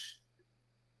 which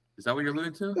is that what you're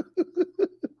alluding to?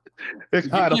 You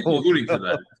can't be alluding to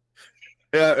that.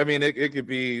 Yeah, I mean, it could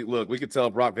be, look, we could tell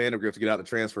Brock Vandagriff to get out the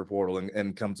transfer portal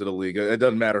and come to the league. It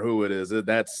doesn't matter who it is.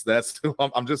 That's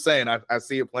I'm just saying, I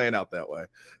see it playing out that way.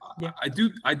 Yeah. I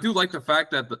do like the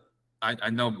fact that I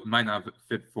know it might not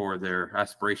fit for their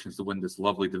aspirations to win this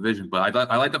lovely division, but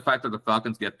I like the fact that the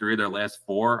Falcons get 3 of their last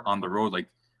 4 on the road. Like,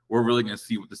 we're really going to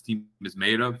see what this team is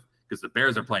made of because the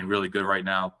Bears are playing really good right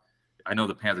now. I know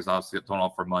the Panthers obviously don't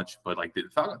offer much, but like they're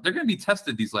going to be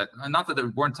tested these last. Not that they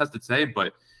weren't tested today,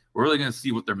 but we're really going to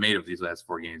see what they're made of these last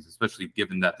 4 games, especially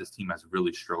given that this team has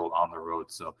really struggled on the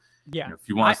road. So yeah, if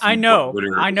you want to, I know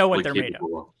what they're made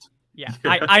of. Yeah,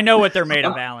 I know what they're made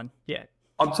of, Alan. Yeah.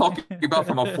 I'm talking about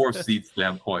from a 4th seed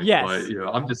standpoint. Yes.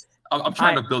 But I'm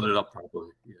trying to build it up properly.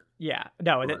 Yeah.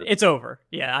 No, it's over.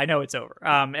 Yeah, I know it's over.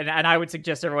 And I would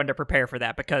suggest everyone to prepare for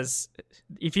that because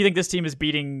if you think this team is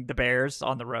beating the Bears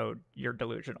on the road, you're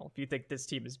delusional. If you think this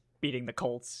team is beating the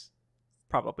Colts,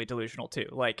 probably delusional too.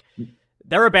 Like,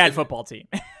 they're a bad football team.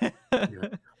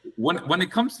 When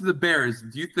it comes to the Bears,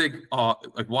 do you think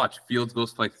watch Fields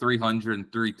goes for like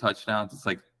 303 touchdowns? It's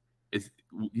like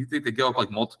You think they go up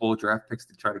like multiple draft picks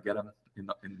to try to get him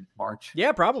in March?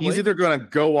 Yeah, probably. He's either going to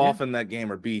go off in that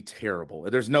game or be terrible.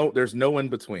 There's no in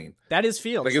between. That is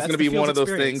Fields. Like it's going to be one of those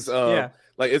things. Yeah.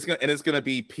 Like it's going to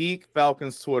be peak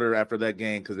Falcons Twitter after that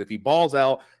game, because if he balls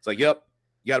out, it's like, yep,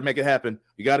 you got to make it happen.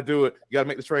 You got to do it. You got to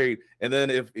make the trade. And then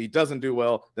if he doesn't do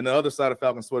well, then the other side of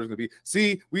Falcons Twitter is going to be,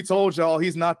 see, we told y'all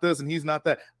he's not this and he's not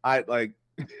that.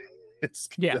 It's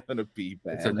going to be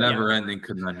bad. It's a never-ending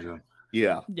conundrum.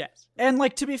 Yeah. Yes. And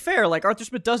like, to be fair, like Arthur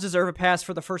Smith does deserve a pass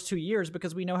for the first 2 years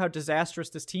because we know how disastrous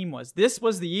this team was. This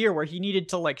was the year where he needed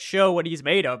to like show what he's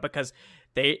made of, because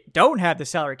they don't have the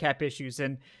salary cap issues,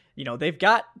 and they've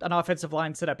got an offensive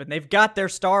line set up, and they've got their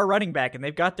star running back, and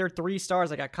they've got their 3 stars.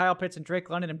 They got Kyle Pitts and Drake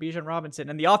London and Bijan Robinson,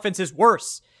 and the offense is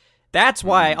worse. That's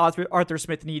why Arthur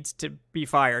Smith needs to be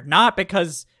fired, not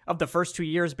because of the first 2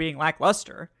 years being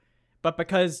lackluster, but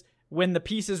because when the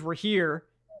pieces were here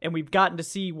and we've gotten to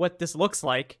see what this looks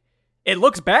like, it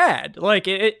looks bad. Like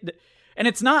and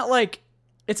it's not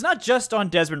just on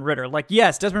Desmond Ridder. Like,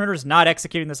 yes, Desmond Ridder is not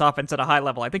executing this offense at a high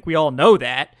level. I think we all know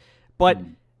that, but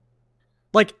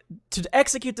like, to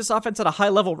execute this offense at a high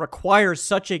level requires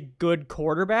such a good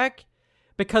quarterback,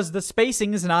 because the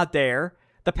spacing is not there.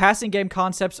 The passing game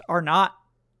concepts are not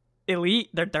elite.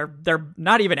 They're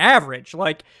not even average.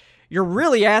 Like, you're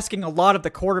really asking a lot of the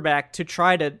quarterback to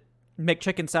try to make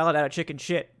chicken salad out of chicken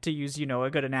shit, to use, a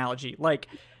good analogy. Like,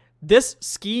 this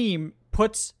scheme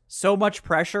puts so much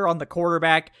pressure on the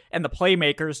quarterback and the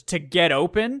playmakers to get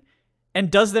open,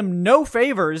 and does them no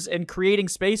favors in creating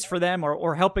space for them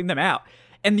or helping them out.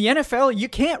 In the NFL, you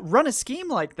can't run a scheme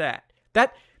like that.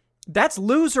 That's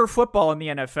loser football in the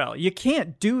NFL. You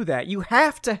can't do that. You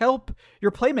have to help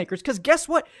your playmakers, because guess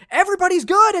what? Everybody's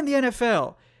good in the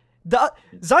NFL.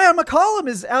 Zion McCollum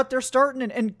is out there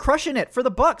starting and crushing it for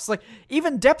the Bucs. Like,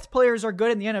 even depth players are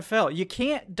good in the NFL. You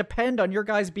can't depend on your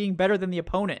guys being better than the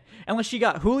opponent unless you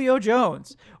got Julio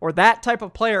Jones or that type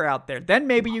of player out there. Then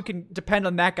maybe you can depend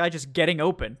on that guy just getting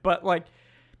open. But like,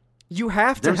 you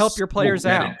have to help your players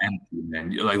out. Empty,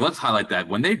 man. Like, let's highlight that.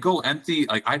 When they go empty,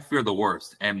 like, I fear the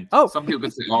worst. And some people can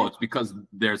say, it's because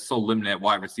they're so limited at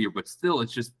wide receiver. But still,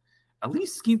 it's just at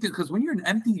least scheme, because when you're in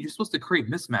empty, you're supposed to create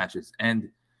mismatches. And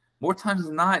more times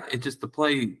than not, it's just the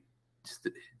play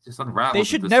just unravels. They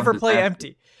should never play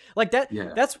empty. Like that.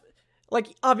 Yeah. That's like,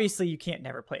 obviously you can't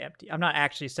never play empty. I'm not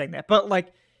actually saying that, but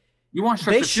like, you want to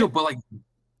stretch the field, but like,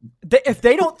 if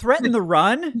they don't threaten the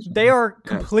run, they are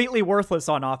completely worthless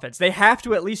on offense. They have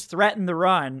to at least threaten the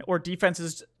run, or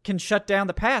defenses can shut down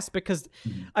the pass, because,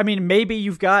 I mean, maybe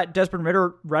you've got Desmond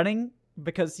Ridder running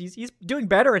because he's doing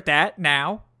better at that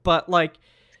now, but like,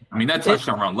 I mean, that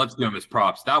touchdown run, let's give him his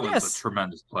props. That was a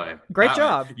tremendous play. Great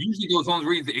job. Usually those ones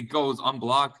where it goes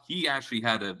unblocked. He actually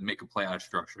had to make a play out of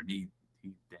structure. He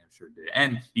damn sure did.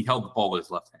 And he held the ball with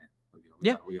his left hand.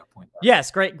 We got point that.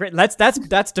 Yes, great.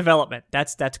 That's development.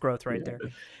 That's growth right there.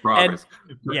 Progress.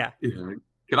 And,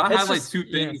 Can I highlight two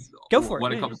things? Go for it.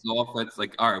 When it comes to offense,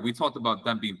 like, all right, we talked about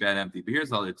them being bad empty, but here's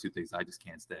the other 2 things I just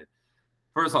can't stand.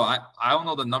 First of all, I don't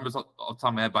know the numbers off the top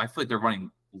of my head, but I feel like they're running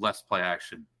less play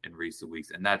action in recent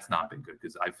weeks, and that's not been good,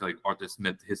 because I feel like Arthur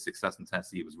Smith, his success in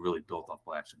Tennessee was really built off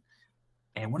play action.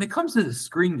 And when it comes to the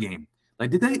screen game,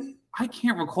 like, I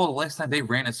can't recall the last time they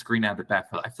ran a screen out of the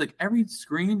backfield. I feel like every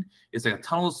screen is like a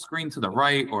tunnel screen to the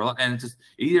right, and it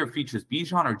either features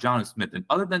Bijan or Jonnu Smith. And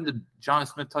other than the Jonnu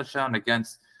Smith touchdown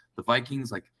against the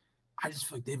Vikings, like, I just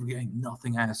feel like they've been getting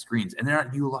nothing out of screens, and they're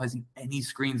not utilizing any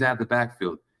screens out of the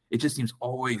backfield. It just seems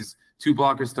always 2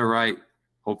 blockers to the right,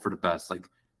 hope for the best. Like,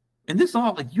 and this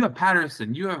all, like, you have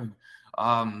Patterson, you have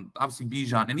obviously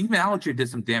Bijan, and even Alger did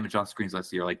some damage on screens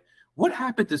last year. Like, what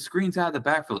happened to screens out of the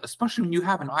backfield, especially when you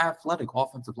have an athletic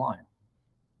offensive line?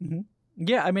 Mm-hmm.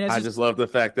 Yeah, I mean, I just love the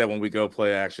fact that when we go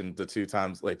play action, the 2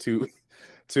 times, like two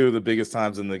of the biggest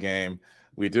times in the game,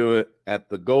 we do it at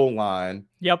the goal line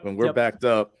when we're backed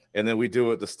up, and then we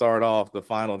do it to start off the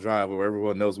final drive where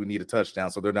everyone knows we need a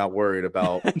touchdown, so they're not worried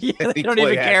about. They don't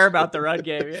even care about the run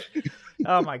game.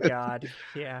 Oh my God,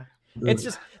 yeah. It's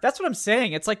just, that's what I'm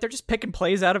saying. It's like they're just picking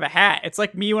plays out of a hat. It's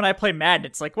like me when I play Madden.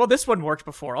 It's like, well, this one worked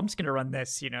before. I'm just gonna run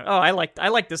this. Oh, I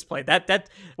like this play. That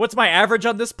what's my average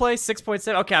on this play?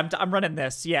 6.7. Okay, I'm running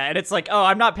this. Yeah, and it's like, oh,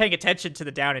 I'm not paying attention to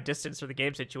the down and distance or the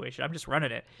game situation. I'm just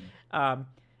running it. And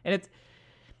it's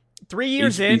 3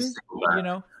 years in.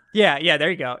 Yeah.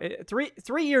 There you go.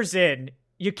 3 years in,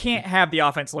 you can't have the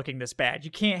offense looking this bad.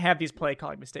 You can't have these play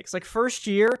calling mistakes. Like, first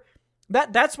year.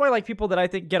 That's why, like, people that I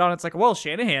think get on, it's like, well,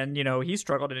 Shanahan, he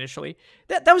struggled initially.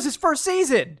 That was his first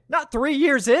season, not 3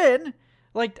 years in.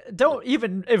 Like, don't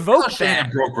even evoke that.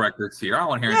 Shanahan broke records here. I don't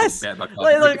want to hear anything bad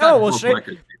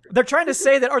about they're trying to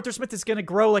say that Arthur Smith is going to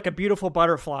grow like a beautiful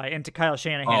butterfly into Kyle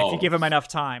Shanahan if you give him enough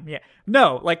time. Yeah.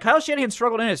 No, like Kyle Shanahan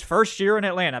struggled in his first year in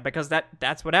Atlanta because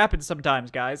that's what happens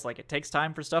sometimes, guys. Like, it takes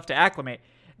time for stuff to acclimate.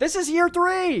 This is year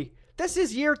 3.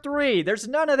 There's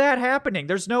none of that happening.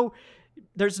 There's no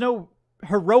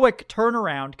heroic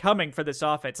turnaround coming for this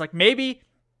offense. Like, maybe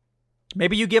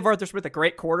you give Arthur Smith a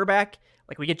great quarterback.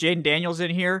 Like, we get Jaden Daniels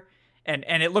in here, and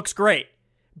it looks great.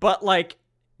 But, like,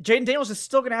 Jaden Daniels is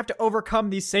still going to have to overcome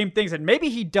these same things, and maybe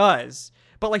he does.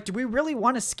 But, like, do we really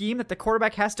want a scheme that the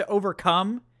quarterback has to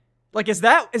overcome? Like, is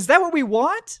that what we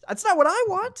want? That's not what I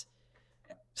want.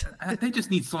 They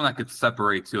just need someone that could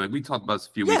separate too. Like we talked about this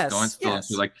a few weeks ago. And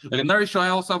still like another show I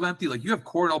also have empty. Like you have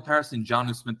Cordell Patterson and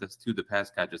Jonnu Smith that's two the pass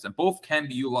catchers, and both can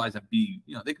be utilized and be,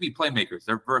 they can be playmakers.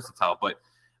 They're versatile, but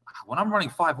when I'm running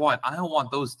 5 wide, I don't want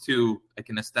those two like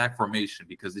in a stack formation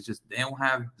because they don't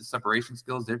have the separation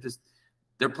skills.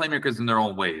 They're playmakers in their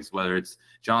own ways, whether it's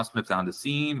John Smith down the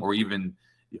seam or even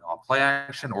on play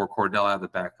action or Cordell out of the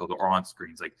backfield or on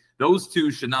screens. Like those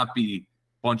two should not be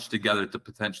bunched together to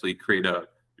potentially create a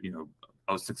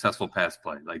successful pass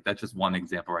play. Like that's just one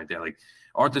example right there. Like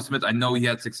Arthur Smith, I know he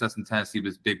had success in Tennessee with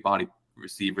his big body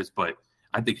receivers, but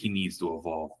I think he needs to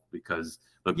evolve because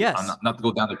look, not to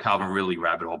go down the Calvin Ridley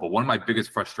rabbit hole, but one of my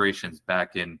biggest frustrations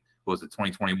back in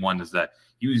 2021 is that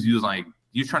he was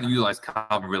trying to utilize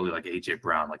Calvin Ridley like AJ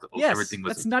Brown, like everything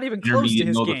was that's not even close to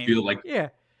his game. Field. Like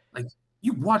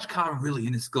you watch Calvin Ridley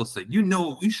in his skill set,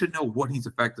 you should know what he's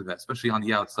effective at, especially on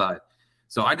the outside.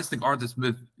 So I just think Arthur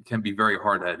Smith can be very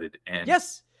hard-headed. And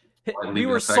we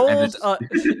were sold.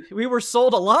 We were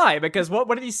sold a lie because what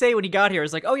did he say when he got here?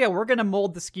 It's like, oh yeah, we're gonna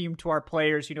mold the scheme to our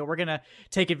players. We're gonna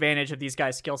take advantage of these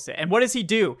guys' skill set. And what does he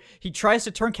do? He tries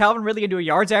to turn Calvin Ridley into a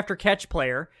yards after catch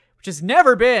player, which has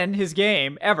never been his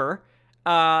game ever.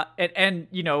 And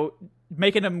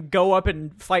making him go up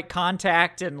and fight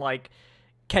contact and like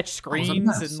catch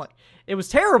screens and like it was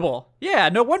terrible. Yeah,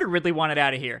 no wonder Ridley wanted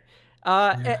out of here.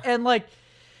 And like.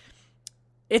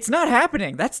 It's not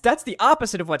happening. That's the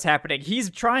opposite of what's happening. He's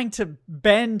trying to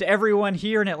bend everyone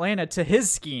here in Atlanta to his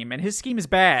scheme, and his scheme is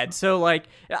bad. So, like,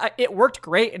 it worked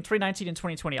great in 2019 and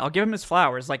 2020. I'll give him his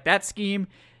flowers. Like, that scheme,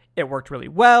 it worked really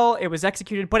well. It was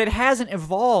executed, but it hasn't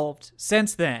evolved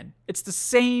since then. It's the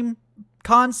same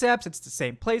concepts. It's the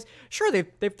same plays. Sure,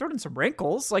 they've thrown in some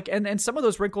wrinkles, like, and some of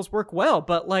those wrinkles work well,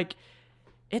 but, like,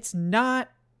 it's not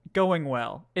going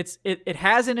well. It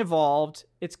hasn't evolved.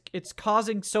 It's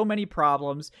causing so many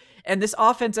problems, and this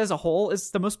offense as a whole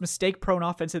is the most mistake-prone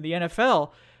offense in the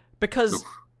NFL because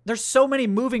there's so many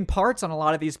moving parts on a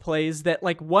lot of these plays that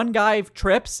like one guy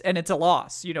trips and it's a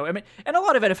loss. I mean, and a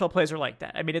lot of NFL plays are like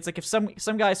that. I mean, it's like if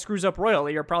some guy screws up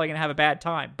royally, you're probably gonna have a bad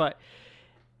time. But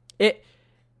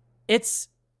it's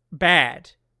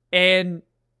bad and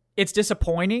it's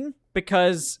disappointing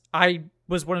because I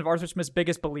was one of Arthur Smith's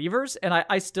biggest believers, and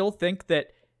I still think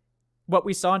that what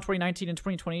we saw in 2019 and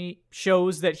 2020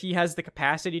 shows that he has the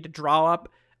capacity to draw up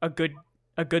a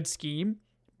good scheme,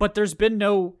 but there's been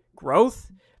no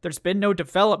growth, there's been no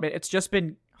development. It's just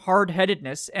been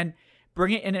hard-headedness and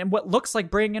bringing in and what looks like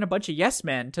bringing in a bunch of yes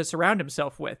men to surround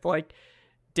himself with, like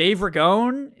Dave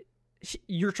Ragone.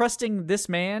 You're trusting this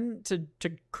man to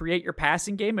create your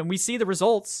passing game, and we see the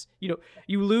results. You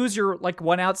lose your like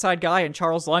one outside guy in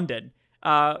Charles London,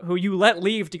 who you let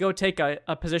leave to go take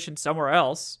a position somewhere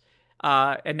else.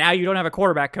 And now you don't have a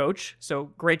quarterback coach.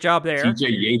 So great job there.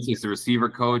 TJ Yates is the receiver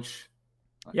coach.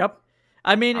 Yep.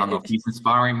 I mean, I don't know if he's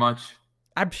inspiring much.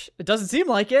 It doesn't seem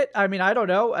like it. I mean, I don't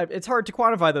know. It's hard to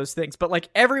quantify those things, but like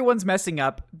everyone's messing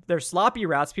up. There's sloppy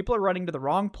routes. People are running to the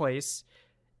wrong place.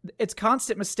 It's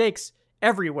constant mistakes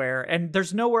everywhere, and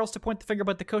there's nowhere else to point the finger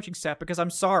but the coaching staff, because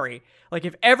I'm sorry. Like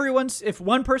if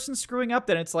one person's screwing up,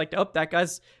 then it's like, oh, that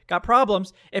guy's got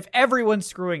problems. If everyone's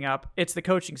screwing up, it's the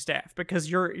coaching staff, because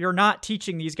you're not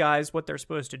teaching these guys what they're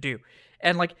supposed to do.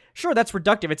 And like, sure, that's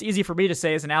reductive. It's easy for me to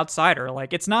say as an outsider.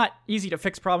 Like, it's not easy to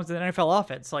fix problems in the NFL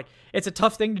offense. Like, it's a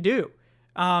tough thing to do.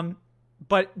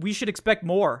 But we should expect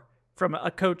more from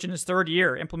a coach in his third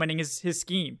year implementing his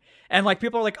scheme. And like,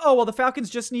 people are like, oh, well, the Falcons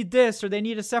just need this, or they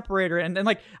need a separator. And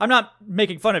like, I'm not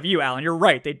making fun of you, Alan. You're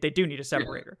right. They do need a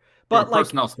separator. But like,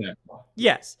 personnel standpoint.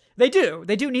 Yes, they do.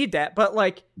 They do need that. But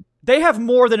like, they have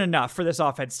more than enough for this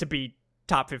offense to be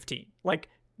top 15. Like,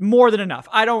 more than enough.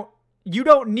 You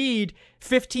don't need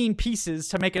 15 pieces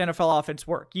to make an NFL offense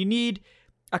work. You need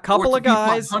a couple of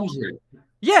guys. 500.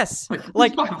 Yes,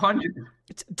 like 500.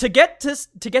 To get this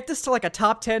to like a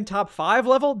top 10, top 5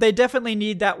 level, they definitely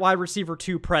need that wide receiver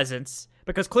 2 presence,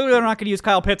 because clearly they're not going to use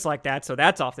Kyle Pitts like that, so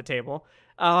that's off the table.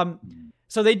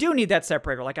 So they do need that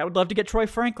separator. Like I would love to get Troy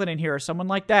Franklin in here or someone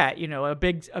like that,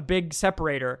 a big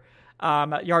separator,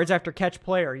 yards after catch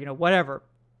player, whatever.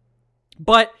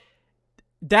 But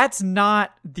that's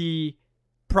not the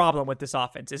problem with this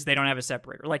offense is they don't have a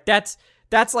separator. Like that's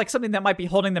like something that might be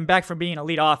holding them back from being an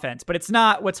elite offense, but it's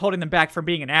not what's holding them back from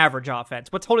being an average offense.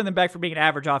 What's holding them back from being an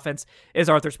average offense is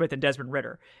Arthur Smith and Desmond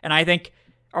Ridder. And I think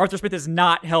Arthur Smith is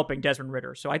not helping Desmond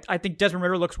Ridder. So I think Desmond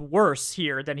Ridder looks worse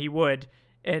here than he would.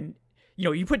 And,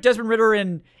 you put Desmond Ridder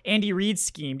in Andy Reid's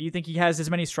scheme. Do you think he has as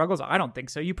many struggles? I don't think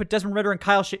so. You put Desmond Ridder and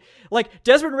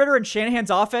Desmond Ridder and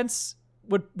Shanahan's offense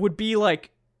would be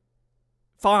like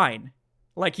fine.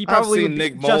 Like he probably would be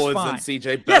Nick just Mullins fine. and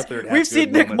CJ Yes, Beathard. we've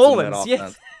seen Nick Mullins.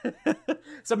 Yes.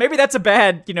 So maybe that's a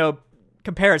bad,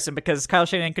 comparison because Kyle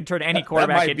Shanahan can turn any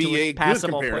quarterback into a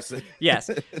passable comparison. Yes,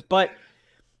 but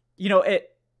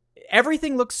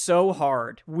everything looks so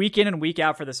hard week in and week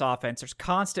out for this offense. There's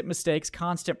constant mistakes,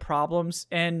 constant problems,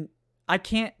 and I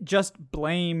can't just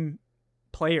blame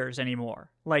players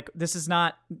anymore. Like this is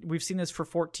not. We've seen this for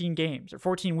 14 games or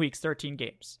 14 weeks, 13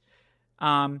 games,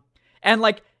 and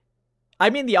like. I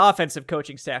mean the offensive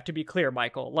coaching staff, to be clear,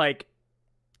 Michael. Like,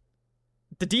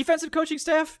 the defensive coaching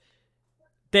staff,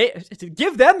 they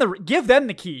give them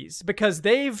the keys because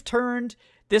they've turned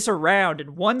this around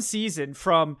in one season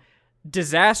from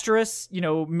disastrous,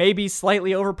 maybe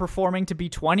slightly overperforming to be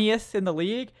 20th in the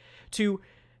league to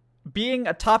being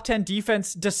a top 10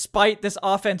 defense despite this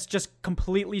offense just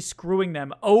completely screwing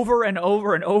them over and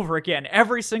over and over again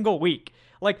every single week.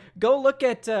 Like, go look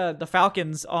at the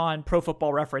Falcons on Pro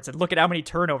Football Reference and look at how many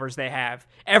turnovers they have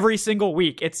every single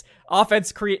week. It's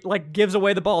offense gives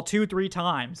away the ball 2-3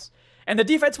 times. And the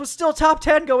defense was still top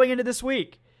 10 going into this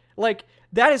week. Like,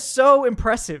 that is so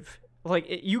impressive. Like,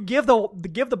 you give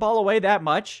the ball away that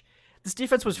much. This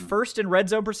defense was first in red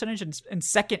zone percentage and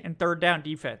second in third down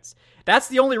defense. That's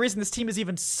the only reason this team is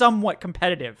even somewhat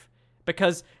competitive.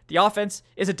 Because the offense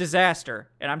is a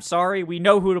disaster. And I'm sorry, we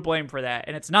know who to blame for that.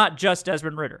 And it's not just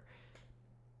Desmond Ridder.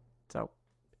 So,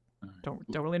 don't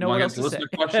really know what else to say.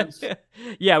 Questions?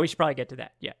 Yeah, we should probably get to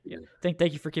that. Yeah. Thank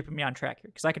you for keeping me on track here.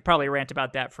 Because I could probably rant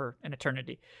about that for an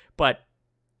eternity. But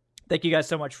thank you guys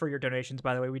so much for your donations,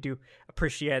 by the way. We do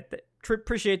appreciate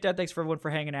that. Thanks for everyone for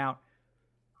hanging out.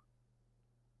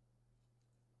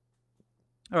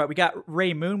 All right, we got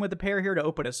Ray Moon with a pair here to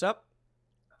open us up.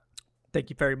 Thank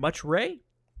you very much, Ray.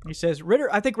 He says,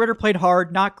 I think Ridder played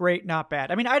hard, not great, not bad.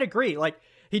 I mean, I'd agree. Like,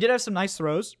 he did have some nice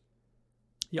throws.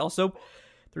 He also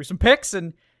threw some picks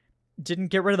and didn't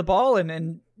get rid of the ball.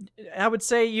 And I would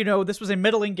say, this was a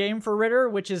middling game for Ridder,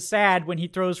 which is sad when he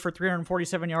throws for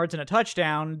 347 yards and a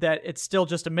touchdown, that it's still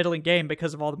just a middling game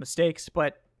because of all the mistakes.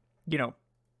 But,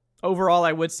 overall,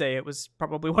 I would say it was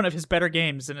probably one of his better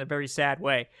games in a very sad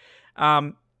way.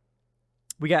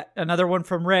 We got another one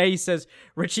from Ray. He says,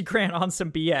 Richie Grant on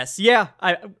some BS. Yeah,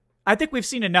 I think we've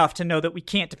seen enough to know that we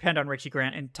can't depend on Richie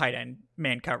Grant in tight end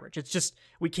man coverage. It's just,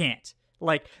 we can't.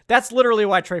 Like, that's literally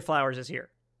why Trey Flowers is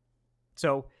here.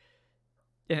 So,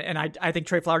 and I think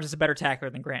Trey Flowers is a better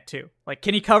tackler than Grant too. Like,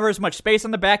 can he cover as much space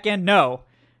on the back end? No.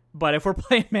 But if we're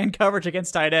playing man coverage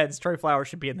against tight ends, Trey Flowers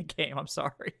should be in the game. I'm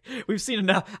sorry. We've seen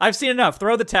enough. I've seen enough.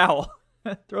 Throw the towel.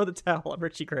 Throw the towel on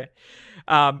Richie Grant.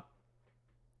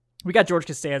 We got George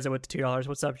Costanza with the $2.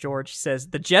 What's up, George? He says,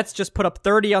 the Jets just put up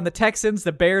 30 on the Texans.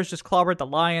 The Bears just clobbered the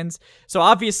Lions. So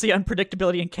obviously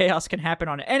unpredictability and chaos can happen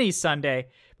on any Sunday,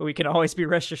 but we can always be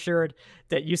rest assured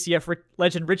that UCF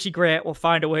legend Richie Grant will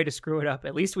find a way to screw it up.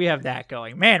 At least we have that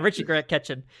going. Man, Richie Grant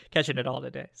catching it all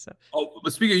today. So. Oh,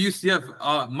 but speaking of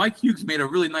UCF, Mike Hughes made a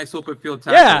really nice open field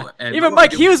tackle. Yeah, even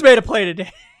Mike Hughes made a play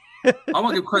today. I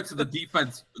want to give credit to the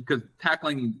defense because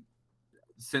tackling –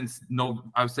 since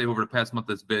I would say over the past month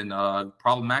has been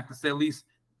problematic to say at least.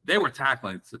 They were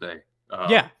tackling today.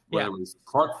 Whether it was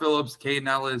Clark Phillips, Caden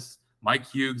Ellis, Mike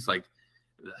Hughes, like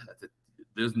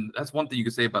that's one thing you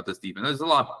can say about this defense. There's a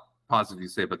lot of positive you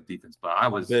say about the defense, but I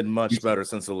was been much better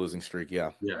since the losing streak. Yeah.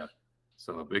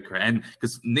 So a big credit, and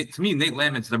because to me, Nate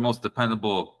Landman's their most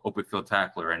dependable open field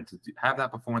tackler, and to have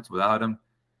that performance without him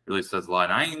really says a lot.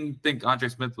 And I didn't think Andre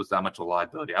Smith was that much of a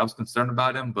liability. I was concerned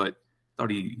about him, but thought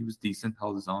he was decent,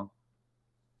 held his own.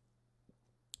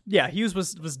 Yeah, Hughes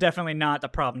was definitely not the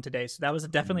problem today, so that was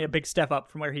definitely a big step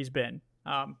up from where he's been.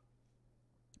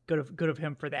 Good of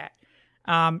him for that.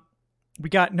 We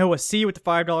got Noah C with the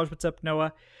 $5. What's up,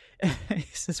 Noah? He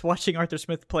says, watching Arthur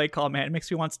Smith play call, man, it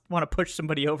makes me want to push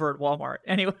somebody over at Walmart.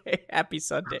 Anyway, happy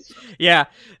Sunday. Yeah,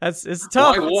 it's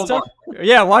tough. Why it's tough.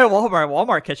 Yeah, why Walmart?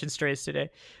 Walmart catching strays today.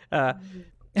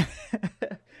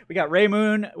 We got Ray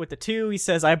Moon with the 2. He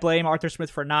says, I blame Arthur Smith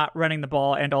for not running the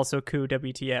ball and also coup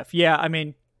WTF. Yeah, I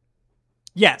mean,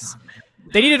 yes.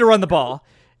 They needed to run the ball.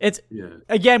 It's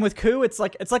again with Koo. It's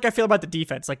like I feel about the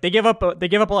defense. Like they give up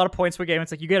a lot of points per game.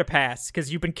 It's like you get a pass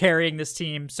because you've been carrying this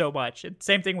team so much. And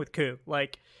same thing with Koo.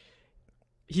 Like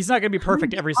he's not going to be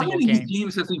perfect every single game. How many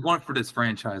games has he won for this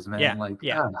franchise, man?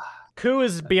 Koo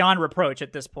is beyond reproach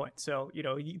at this point. So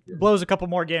he blows a couple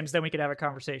more games, then we could have a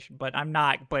conversation. But I'm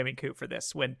not blaming Koo for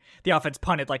this when the offense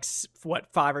punted like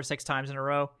 5 or 6 times in a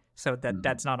row. So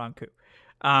that's not on Koo.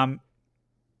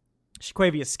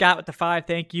 Shaquavius Scott with the 5.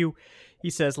 Thank you. He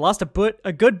says, lost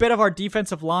a good bit of our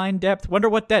defensive line depth. Wonder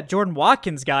what that Jordan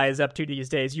Watkins guy is up to these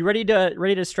days. You ready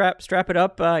to strap it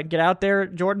up and get out there,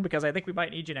 Jordan? Because I think we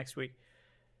might need you next week.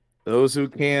 Those who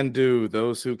can do,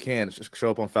 those who can't, just show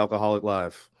up on Falcoholic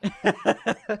Live.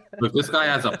 Look, this guy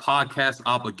has a podcast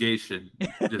obligation.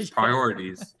 His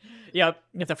priorities. Yep.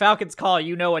 If the Falcons call,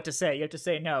 you know what to say. You have to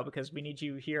say no because we need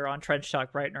you here on Trench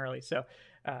Talk bright and early. So,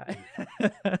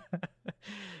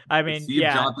 I mean, see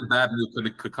if Jonathan Babin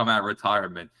could come out of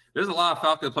retirement. There's a lot of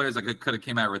Falcon players that could have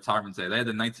came out of retirement today. They had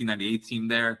the 1998 team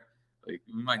there. Like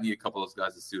we might need a couple of those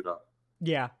guys to suit up.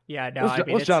 Yeah. No.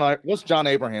 What's John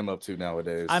Abraham up to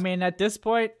nowadays? I mean, at this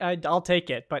point, I'll take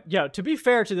it. But to be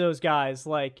fair to those guys,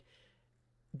 like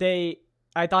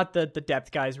I thought that the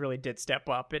depth guys really did step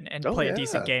up and play a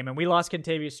decent game. And we lost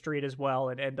Kentavious Street as well.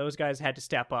 And those guys had to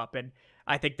step up. And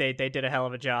I think they did a hell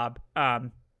of a job.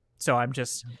 So I'm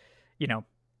just,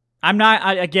 I'm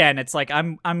not, again, it's like,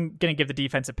 I'm going to give the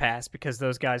defense a pass because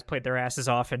those guys played their asses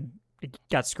off and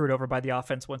got screwed over by the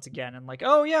offense once again. And like,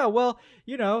 oh yeah, well,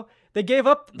 they gave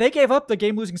up the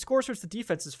game losing score. So it's the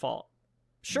defense's fault.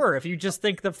 Sure, if you just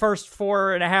think the first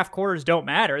 4.5 quarters don't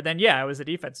matter, then yeah, it was the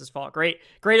defense's fault. Great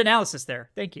analysis there.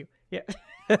 Thank you. Yeah.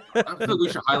 I feel like we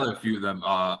should highlight a few of them.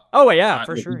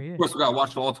 For sure. Yeah. Of course, we got to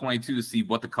watch all 22 to see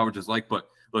what the coverage is like. But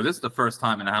look, this is the first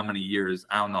time in how many years,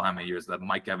 I don't know how many years, that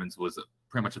Mike Evans was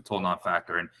pretty much a total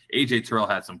non-factor. And A.J. Terrell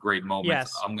had some great moments.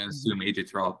 Yes. I'm going to assume A.J.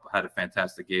 Terrell had a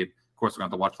fantastic game. Of course, we're going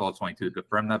to have to watch all 22 to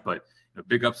confirm that. But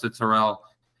big ups to Terrell.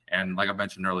 And like I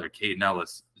mentioned earlier, Caden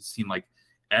Ellis, it seemed like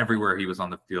everywhere he was on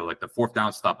the field, like the 4th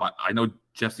down stop. I know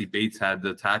Jesse Bates had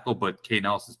the tackle, but Caden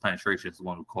Ellis' penetration is the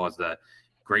one who caused that.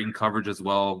 Great in coverage as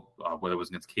well, whether it was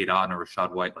against Cade Otton or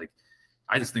Rashad White. Like,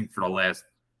 I just think for the last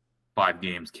 5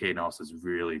 games, Caden Ellis has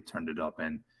really turned it up.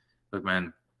 And look,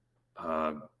 man,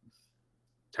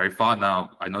 Terry Fott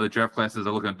now, I know the draft classes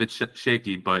are looking a bit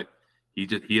shaky, but he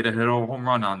had a hit a home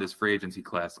run on this free agency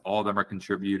class. All of them are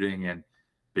contributing, and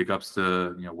big ups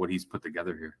to what he's put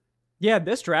together here. Yeah,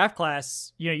 this draft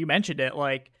class, you mentioned it,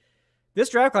 like this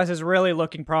draft class is really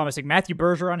looking promising. Matthew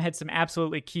Bergeron had some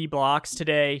absolutely key blocks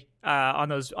today on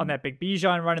that big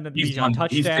Bijan run and the Bijan touchdown.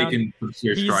 He's taking some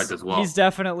serious strides as well. He's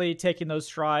definitely taking those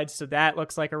strides, so that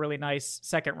looks like a really nice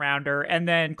second rounder. And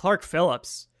then Clark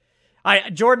Phillips.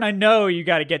 Jordan, I know you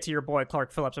got to get to your boy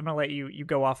Clark Phillips. I'm going to let you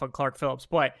go off on Clark Phillips,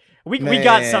 but we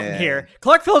got something here.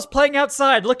 Clark Phillips playing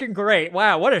outside, looking great.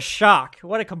 Wow, what a shock.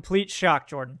 What a complete shock,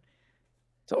 Jordan.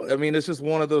 So, I mean, it's just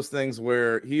one of those things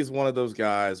where he's one of those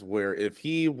guys where if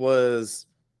he was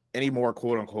any more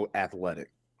quote-unquote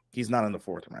athletic, he's not in the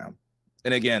 4th round.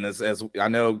 And again, as I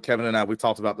know Kevin and I, we've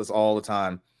talked about this all the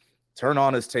time. Turn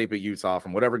on his tape at Utah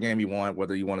from whatever game you want,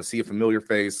 whether you want to see a familiar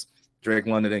face, Drake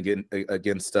London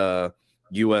against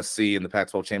USC in the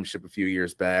Pac-12 championship a few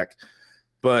years back.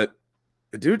 But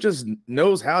the dude just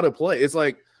knows how to play. It's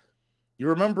like, you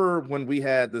remember when we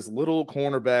had this little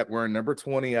cornerback wearing number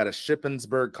 20 out of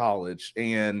Shippensburg College,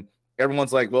 and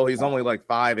everyone's like, well, he's only like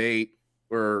 5'8"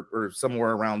 or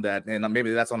somewhere around that, and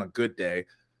maybe that's on a good day.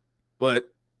 But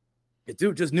the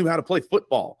dude just knew how to play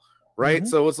football, right? Mm-hmm.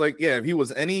 So it's like, yeah, if he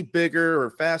was any bigger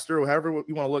or faster, or however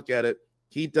you want to look at it,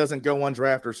 he doesn't go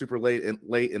undrafted or super late in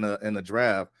the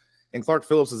draft. And Clark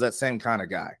Phillips is that same kind of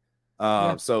guy.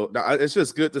 So it's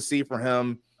just good to see for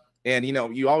him. And,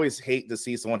 you always hate to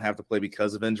see someone have to play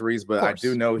because of injuries, but I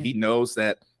do know he knows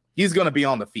that he's going to be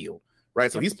on the field,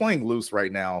 right? So he's playing loose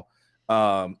right now.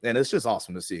 And it's just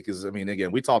awesome to see because, I mean,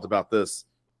 again, we talked about this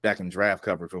back in draft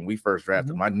coverage when we first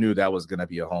drafted him. I knew that was going to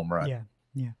be a home run.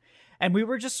 Yeah. And we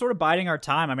were just sort of biding our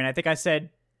time. I mean, I think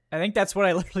that's what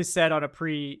I literally said on a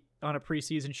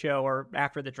preseason show or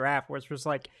after the draft, where it was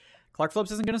like, Clark Phillips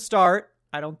isn't going to start,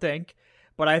 I don't think.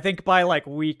 But I think by like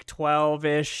week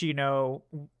 12-ish,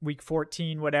 week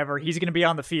 14, whatever, he's going to be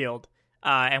on the field.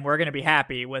 And we're going to be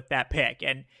happy with that pick.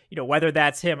 And, whether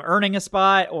that's him earning a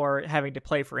spot or having to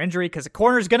play for injury, because a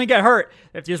corner is going to get hurt.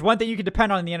 If there's one thing you can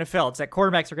depend on in the NFL, it's that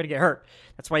quarterbacks are going to get hurt.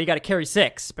 That's why you got to carry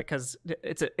 6, because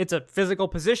it's a physical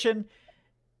position.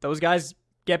 Those guys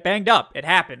get banged up. It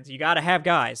happens. You got to have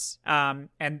guys. And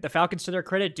the Falcons, to their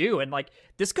credit, do. And like,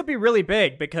 this could be really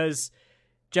big because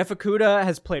Jeff Okudah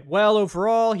has played well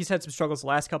overall. He's had some struggles the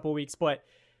last couple of weeks, but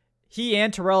he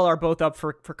and Terrell are both up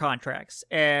for contracts.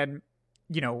 And,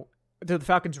 do the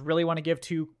Falcons really want to give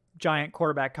 2 giant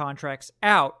quarterback contracts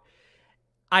out?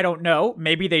 I don't know.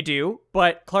 Maybe they do.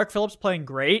 But Clark Phillips playing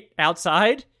great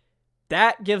outside,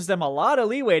 that gives them a lot of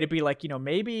leeway to be like,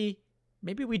 maybe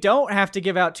we don't have to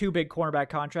give out 2 big cornerback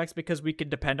contracts because we can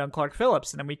depend on Clark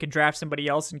Phillips, and then we can draft somebody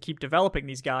else and keep developing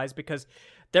these guys because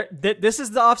this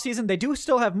is the offseason. They do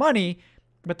still have money,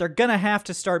 but they're going to have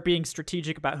to start being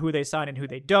strategic about who they sign and who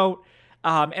they don't.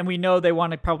 And we know they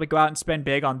want to probably go out and spend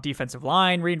big on defensive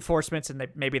line reinforcements, and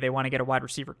maybe they want to get a wide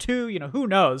receiver too. Who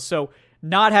knows? So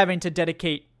not having to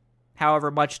dedicate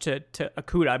however much to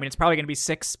Okudah. I mean, it's probably going to be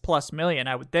 $6+ million,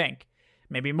 I would think.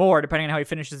 Maybe more, depending on how he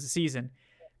finishes the season.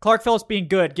 Clark Phillips being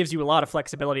good gives you a lot of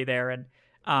flexibility there, and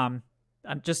I'm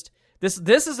just this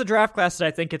is a draft class that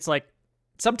I think it's like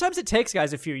sometimes it takes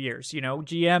guys a few years.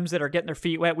 GMs that are getting their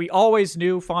feet wet. We always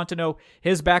knew Fontenot,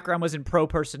 his background was in pro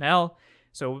personnel,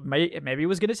 so maybe it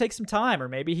was going to take some time, or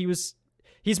maybe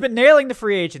he's been nailing the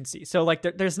free agency. So like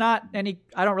there's not any.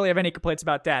 I don't really have any complaints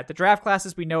about that. The draft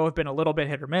classes we know have been a little bit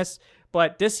hit or miss,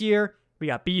 but this year we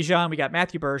got Bijan, we got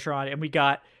Matthew Bergeron, and we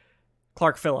got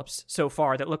Clark Phillips so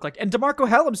far that look like, and DeMarco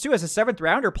Hellams too as a 7th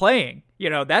rounder playing,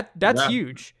 that's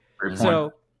huge.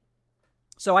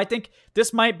 So I think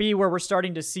this might be where we're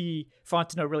starting to see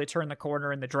Fontenot really turn the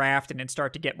corner in the draft and then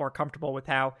start to get more comfortable with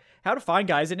how to find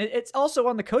guys. And it's also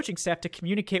on the coaching staff to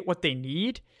communicate what they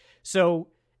need. So,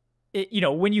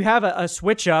 when you have a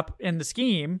switch up in the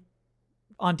scheme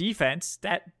on defense,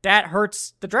 that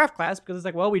hurts the draft class because it's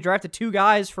like, well, we drafted 2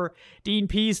 guys for Dean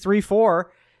Pease 3-4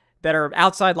 that are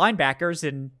outside linebackers,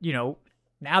 and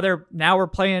now we're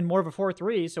playing more of a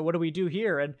 4-3. So what do we do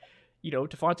here? And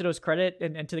to Fontenot's credit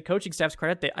and to the coaching staff's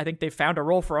credit, I think they found a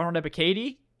role for Arnold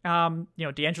Ebiketie.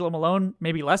 D'Angelo Malone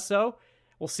maybe less so.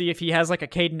 We'll see if he has like a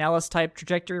Caden Ellis type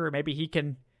trajectory, or maybe he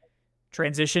can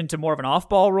transition to more of an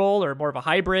off-ball role or more of a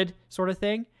hybrid sort of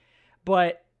thing.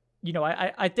 But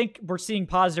I think we're seeing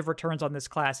positive returns on this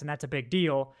class, and that's a big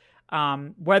deal.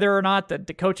 Whether or not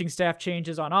the coaching staff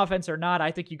changes on offense or not, I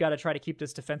think you got to try to keep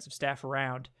this defensive staff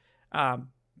around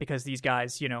because these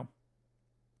guys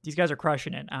are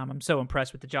crushing it. I'm so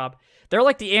impressed with the job. They're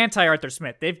like the anti-Arthur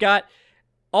Smith. They've got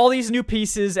all these new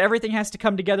pieces. Everything has to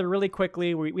come together really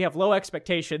quickly. We have low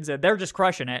expectations, and they're just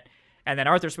crushing it. And then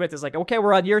Arthur Smith is like, okay,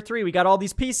 we're on year 3. We got all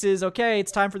these pieces. Okay,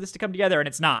 it's time for this to come together, and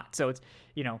it's not. So it's,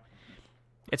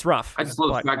 it's rough. I just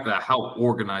love the fact that how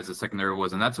organized the secondary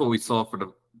was, and that's what we saw for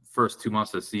the first 2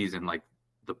 months of the season. Like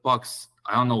the Bucs,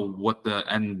 I don't know what the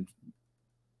end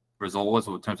result was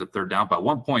in terms of third down, but at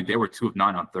one point they were 2 of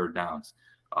 9 on third downs.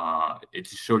 It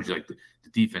just showed you like the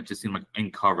defense just seemed like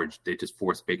in coverage they just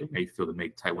forced Baker Mayfield to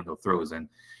make tight window throws, and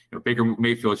Baker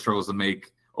Mayfield struggles to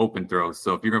make open throws.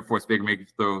 So if you're going to force Baker Mayfield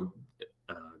to throw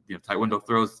tight window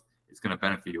throws, it's going to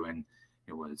benefit you. And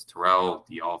it was Terrell,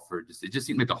 the offer. It just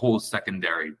seemed like the whole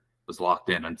secondary was locked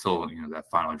in until that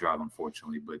final drive,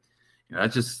 unfortunately. But you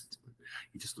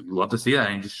love to see that,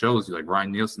 and it just shows you like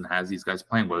Ryan Nielsen has these guys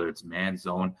playing, whether it's man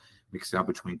zone, mixing up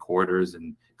between quarters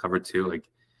and cover 2. Like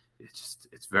it's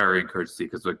very encouraging to see,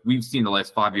 because like we've seen the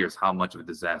last 5 years how much of a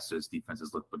disaster this defense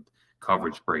has looked with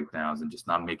coverage breakdowns and just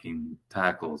not making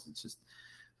tackles. It's just,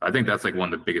 I think that's like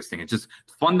one of the biggest things. It's just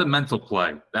fundamental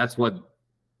play. That's what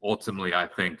ultimately I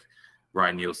think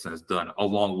Ryan Nielsen has done,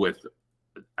 along with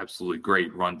absolutely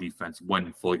great run defense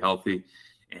when fully healthy,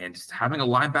 and just having a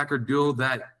linebacker duo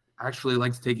that actually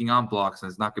likes taking on blocks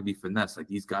and it's not going to be finesse. Like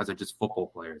these guys are just football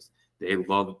players. They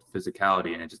love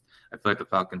physicality, and I feel like the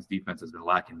Falcons defense has been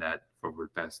lacking that for over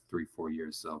the past 3-4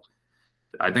 years. So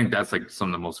I think that's like some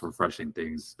of the most refreshing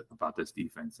things about this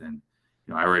defense. And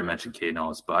I already mentioned Caden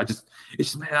Ellis, but I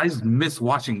just miss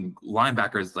watching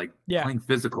linebackers playing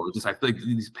physical. I feel like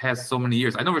these past so many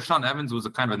years, I know Rashaan Evans was a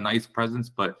kind of a nice presence,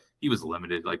 but he was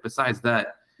limited. Like besides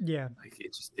that,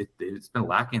 it's been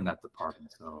lacking in that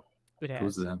department. So it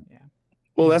has. Yeah.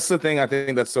 Well, that's the thing. I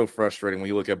think that's so frustrating when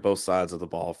you look at both sides of the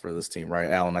ball for this team, right,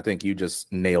 Alan? I think you just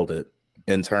nailed it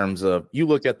in terms of you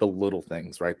look at the little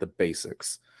things, right, the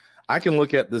basics. I can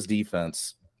look at this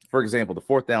defense, for example, the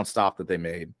 4th down stop that they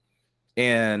made.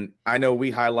 And I know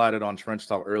we highlighted on Trench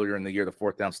Talk earlier in the year the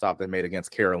 4th down stop they made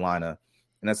against Carolina.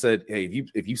 And I said, hey,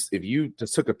 if you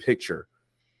just took a picture,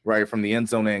 right, from the end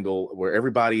zone angle where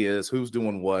everybody is, who's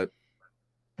doing what,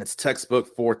 it's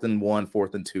textbook 4th and 1,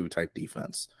 4th and 2 type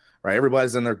defense, right?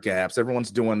 Everybody's in their gaps.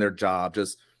 Everyone's doing their job,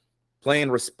 just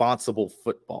playing responsible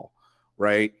football,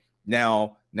 right?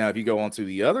 Now if you go onto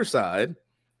the other side,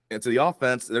 into the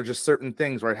offense, there's just certain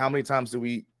things, right? How many times have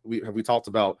we talked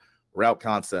about route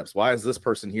concepts? Why is this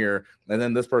person here? And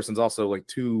then this person's also like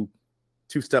two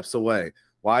 2 steps away?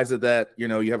 Why is it that,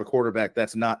 you have a quarterback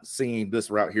that's not seeing this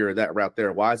route here or that route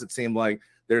there? Why does it seem like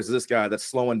there's this guy that's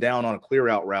slowing down on a clear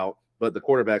out route, but the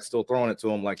quarterback's still throwing it to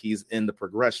him like he's in the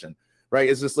progression, right?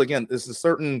 It's just, again, this is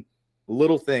certain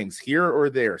little things here or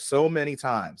there so many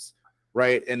times,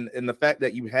 right? And the fact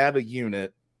that you have a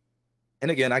unit, and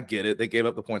again, I get it, they gave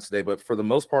up the points today, but for the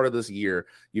most part of this year,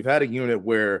 you've had a unit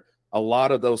where a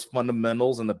lot of those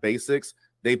fundamentals and the basics,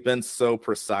 they've been so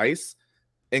precise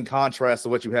in contrast to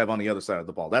what you have on the other side of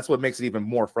the ball. That's what makes it even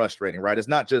more frustrating, right? It's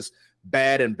not just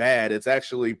bad and bad. It's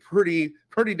actually pretty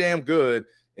damn good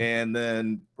and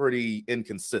then pretty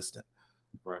inconsistent.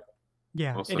 Right.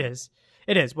 Yeah, well, it is.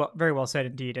 It is. Well, very well said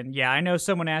indeed. And yeah, I know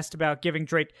someone asked about giving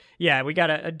Drake. Yeah, we got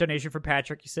a donation from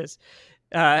Patrick. He says,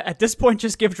 at this point,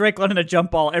 just give Drake London a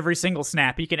jump ball every single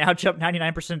snap. He can outjump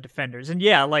 99% of defenders. And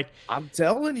yeah, like, I'm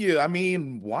telling you, I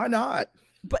mean, why not?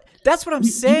 But that's what I'm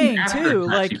saying too.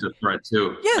 Like, he's a threat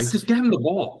too. Yes, like, just get him the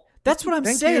ball. That's what I'm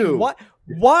saying.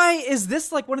 Why is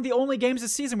this like one of the only games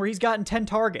this season where he's gotten 10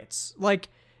 targets? Like,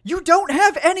 you don't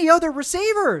have any other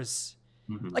receivers.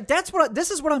 Mm-hmm. Like,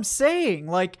 this is what I'm saying.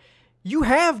 Like, you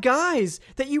have guys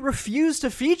that you refuse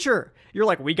to feature. You're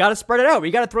like, we got to spread it out.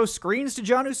 We got to throw screens to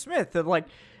Jonnu Smith. And like,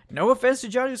 no offense to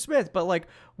Jonnu Smith, but like,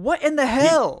 what in the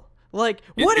hell? Like,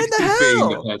 what in the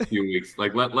hell? The past few weeks,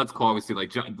 like, let's call obviously,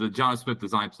 like, the Jonnu Smith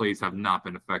design plays have not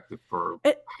been effective for,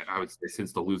 I would say,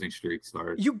 since the losing streak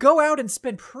started. You go out and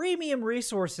spend premium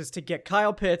resources to get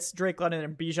Kyle Pitts, Drake London,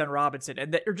 and Bijan Robinson,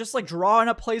 and that you're just like drawing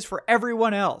up plays for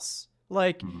everyone else.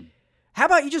 Like, how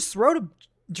about you just throw to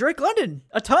Drake London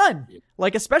a ton?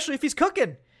 Like, especially if he's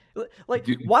cooking. Like,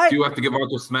 why? Do you have to give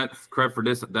Arthur Smith credit for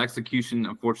this? The execution,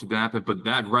 unfortunately, didn't happen, but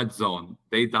that red zone,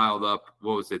 they dialed up,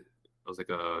 what was it? It was like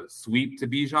a sweep to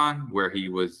Bijan where he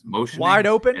was motioning wide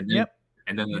open.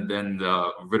 And then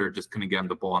Ritter just couldn't get him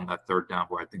the ball on that third down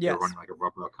where I think they're running like a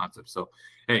rubber out concept. So,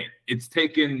 hey, it's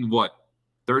taken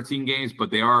 13 games,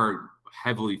 but they are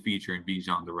heavily featuring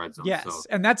Bijan in the red zone. Yes, so,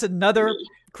 and that's another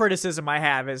criticism I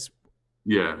have is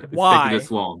it's why taking this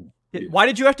long. Why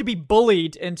did you have to be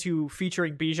bullied into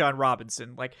featuring Bijan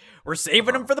Robinson? Like, we're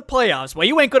saving him for the playoffs. Well,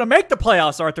 you ain't going to make the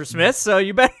playoffs, Arthur Smith, so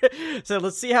you better. So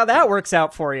let's see how that works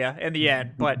out for you in the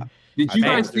end. But did you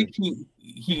guys think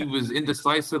he was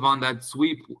indecisive on that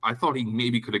sweep? I thought he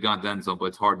maybe could have gone end zone, but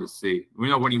it's hard to see. We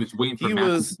know when he was waiting for he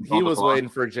was waiting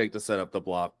for Jake to set up the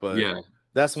block, but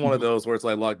that's one of those where it's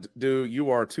like, dude, you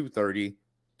are 230.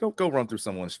 Go run through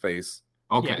someone's face.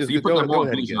 Okay, so you put that more on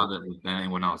than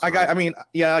anyone else. Right? I mean,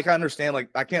 yeah, like I understand. Like,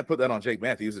 I can't put that on Jake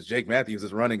Matthews. As Jake Matthews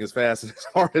is running as fast and as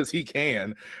hard as he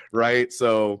can, right?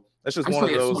 So that's just one of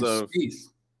those. I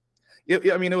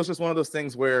mean, it was just one of those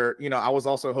things where I was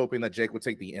also hoping that Jake would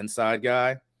take the inside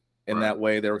guy, and that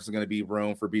way there was going to be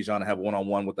room for Bijan to have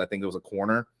one-on-one with, I think it was a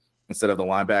corner instead of the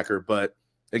linebacker. But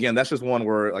again, that's just one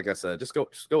where, like I said, just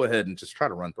go ahead and just try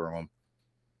to run through him.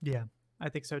 Yeah, I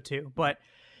think so too. But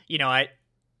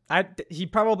he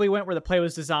probably went where the play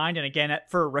was designed. And again,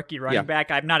 for a rookie running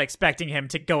back, I'm not expecting him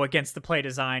to go against the play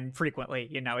design frequently.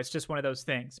 It's just one of those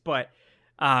things. But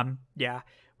let's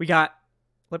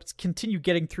continue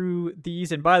getting through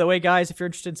these. And by the way, guys, if you're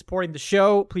interested in supporting the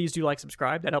show, please do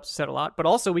subscribe. That helps us out a lot. But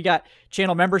also we got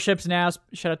channel memberships now.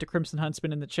 Shout out to Crimson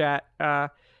Huntsman in the chat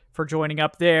for joining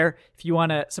up there. If you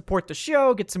want to support the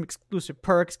show, get some exclusive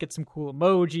perks, get some cool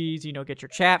emojis, get your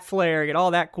chat flare, get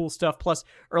all that cool stuff, plus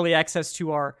early access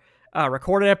to our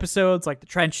recorded episodes like the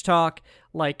Trench Talk,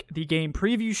 like the game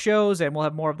preview shows, and we'll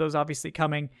have more of those obviously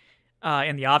coming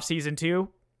in the off season too.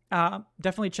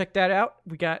 Definitely check that out.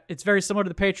 It's very similar to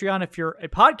the Patreon. If you're a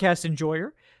podcast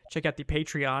enjoyer, check out the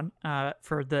Patreon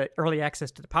for the early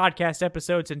access to the podcast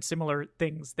episodes and similar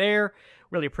things there.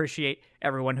 Really appreciate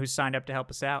everyone who's signed up to help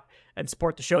us out and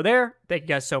support the show there. Thank you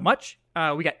guys so much.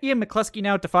 We got Ian McCluskey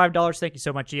now at the $5. Thank you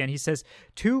so much, Ian. He says,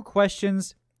 2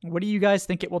 questions. What do you guys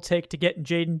think it will take to get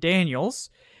Jaden Daniels?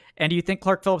 And do you think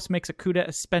Clark Phillips makes Okudah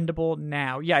expendable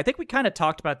now? Yeah, I think we kind of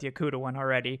talked about the Okudah one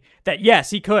already. That, yes,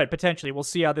 he could, potentially. We'll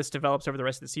see how this develops over the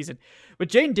rest of the season. But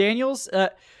Jaden Daniels,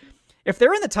 if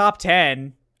they're in the top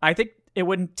 10, I think it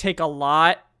wouldn't take a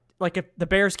lot. Like, if the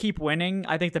Bears keep winning,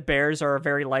 I think the Bears are a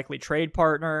very likely trade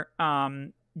partner.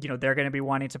 They're going to be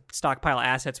wanting to stockpile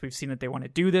assets. We've seen that they want to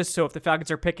do this. So if the Falcons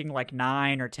are picking like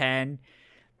 9 or 10,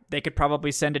 they could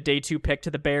probably send a day 2 pick to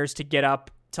the Bears to get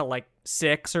up to like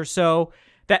 6 or so.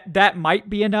 That might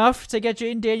be enough to get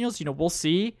Jaden Daniels. We'll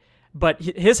see. But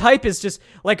his hype is just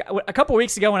like a couple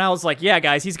weeks ago when I was like, yeah,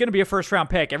 guys, he's going to be a first-round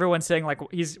pick. Everyone's saying like,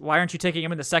 why aren't you taking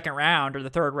him in the 2nd round or the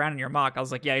 3rd round in your mock? I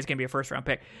was like, yeah, he's going to be a first-round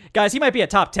pick. Guys, he might be a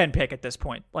top 10 pick at this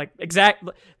point. Like,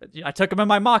 I took him in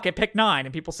my mock at pick 9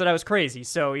 and people said I was crazy.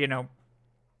 So,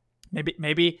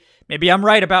 maybe I'm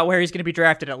right about where he's going to be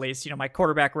drafted. At least, my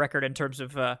quarterback record in terms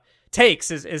of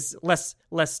takes is less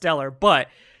stellar, but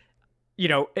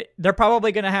they're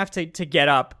probably going to have to get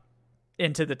up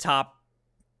into the top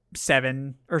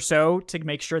 7 or so to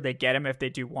make sure they get him if they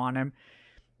do want him.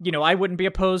 I wouldn't be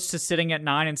opposed to sitting at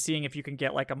 9 and seeing if you can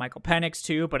get like a Michael Penix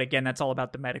too, but again, that's all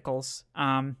about the medicals.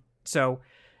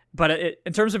 But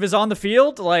in terms of his on the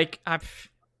field, like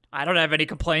I don't have any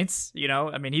complaints.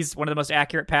 He's one of the most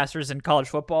accurate passers in college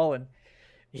football, and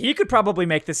he could probably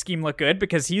make this scheme look good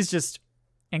because he's just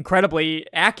incredibly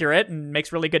accurate and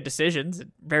makes really good decisions.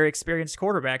 Very experienced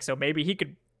quarterback, so maybe he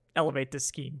could elevate this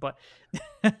scheme. But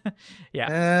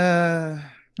yeah,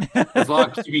 there's a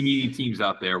lot of QB teams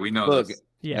out there. We know. Look, this.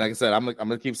 Yeah, like I said, I'm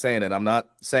gonna keep saying it. I'm not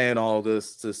saying all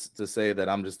this to say that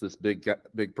I'm just this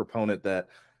big proponent that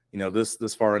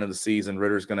this far into the season,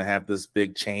 Ritter's gonna have this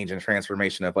big change and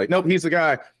transformation of like, nope, he's the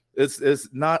guy. It's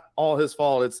not all his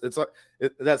fault.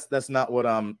 That's not what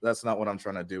I'm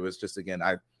trying to do. It's just, again,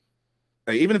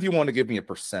 even if you want to give me a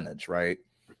percentage, right,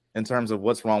 in terms of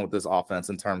what's wrong with this offense,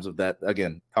 in terms of that,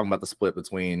 again, talking about the split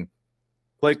between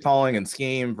play calling and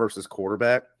scheme versus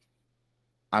quarterback,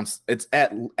 it's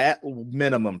at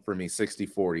minimum for me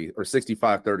 60-40 or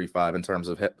 65-35 in terms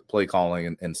of play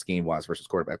calling and scheme wise versus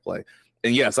quarterback play.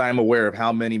 And yes, I am aware of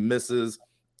how many misses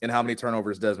and how many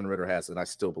turnovers Desmond Ridder has, and I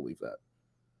still believe that.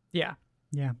 Yeah,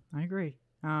 I agree.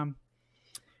 All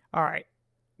right,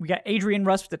 we got Adrian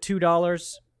Russ with the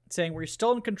 $2 saying we're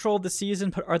still in control of the season,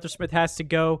 but Arthur Smith has to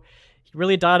go. He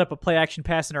really dialed up a play action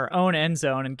pass in our own end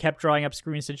zone and kept drawing up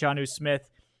screens to Jonnu Smith.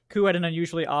 Koo had an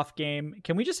unusually off game.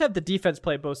 Can we just have the defense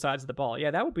play both sides of the ball?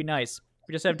 Yeah, that would be nice.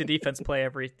 We just have the defense play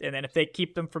and then if they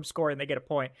keep them from scoring, they get a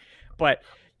point. But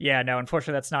yeah, no,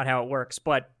 unfortunately, that's not how it works.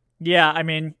 But yeah,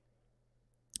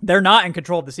 they're not in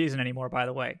control of the season anymore, by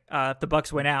the way. If the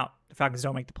Bucs win out, the Falcons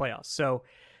don't make the playoffs. So,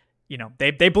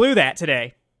 they blew that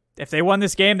today. If they won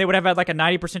this game, they would have had like a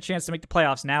 90% chance to make the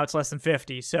playoffs. Now it's less than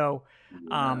 50. So,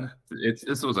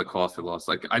 this was a costly loss.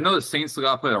 Like, I know the Saints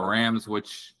got to play the Rams,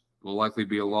 which will likely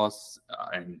be a loss,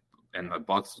 and the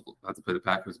Bucs have to play the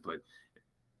Packers. But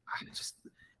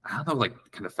I don't know. Like,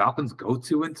 can the Falcons go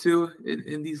 2-2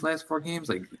 in these last 4 games?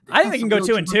 Like, I think they can go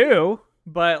 2-2,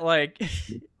 but like,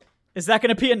 is that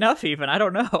going to be enough? Even I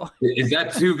don't know. Is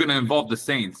that 2 going to involve the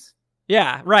Saints?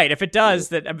 Yeah, right. If it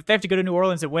does, if they have to go to New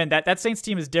Orleans and win, that Saints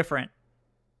team is different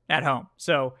at home.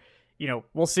 So,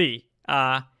 we'll see.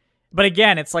 But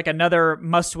again, it's like another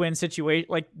must-win situation.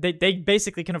 Like they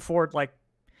basically can afford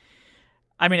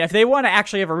if they want to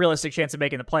actually have a realistic chance of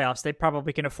making the playoffs, they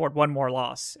probably can afford one more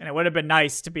loss. And it would have been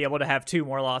nice to be able to have 2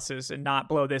 more losses and not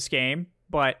blow this game.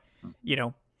 But,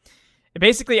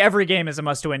 basically every game is a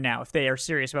must-win now if they are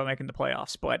serious about making the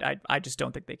playoffs. But I just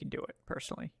don't think they can do it,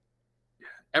 personally.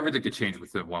 Everything could change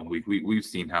within 1 week. We've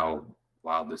seen how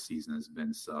wild this season has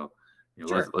been. So,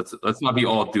 sure. let's not be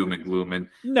all doom and gloom. And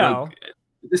no,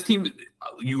 this team,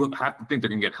 you have to think they're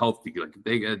gonna get healthy. Like, if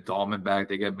they get Dahlman back,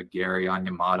 they get McGarry,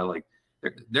 Onyemata. Like,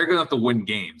 they're gonna have to win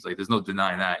games. Like, there's no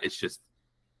denying that. It's just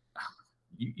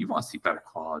you want to see better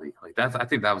quality. Like, I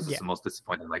think that was just the most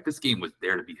disappointing. Like, this game was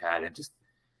there to be had, and just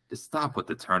stop with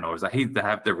the turnovers. I hate to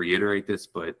have to reiterate this,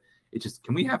 but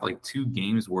can we have like 2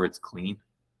 games where it's clean?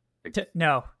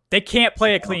 No, they can't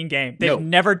play a clean game. They've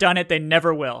never done it. They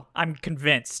never will. I'm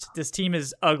convinced. This team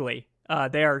is ugly.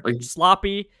 They are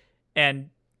sloppy and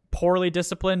poorly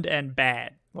disciplined and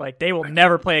bad. Like, they will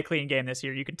never play a clean game this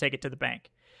year. You can take it to the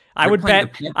bank. I would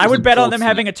bet on them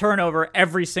having a turnover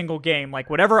every single game.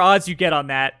 Like, whatever odds you get on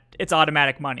that, it's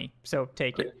automatic money. So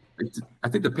take it. I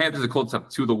think the Panthers and Colts have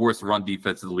 2 of the worst run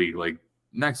defenses in the league. Like,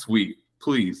 next week,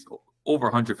 please, over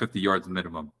 150 yards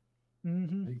minimum.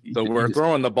 Mm-hmm. So we're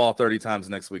throwing the ball 30 times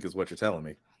next week is what you're telling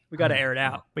me. We got to air it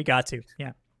out. We got to.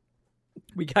 Yeah.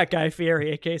 We got Guy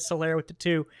Fieri, a.k.a. Solaire with the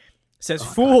 2. Says,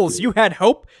 fools, you had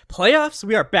hope? Playoffs?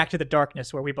 We are back to the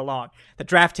darkness where we belong. The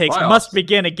draft takes must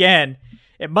begin again.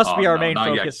 It must be our main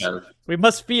focus. We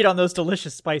must feed on those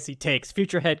delicious, spicy takes.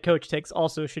 Future head coach takes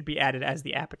also should be added as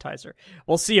the appetizer.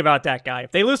 We'll see about that, Guy.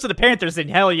 If they lose to the Panthers, then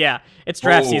hell yeah. It's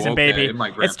draft season, baby.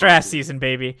 It's draft season,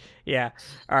 baby. Yeah.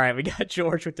 All right, we got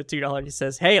George with the $2. He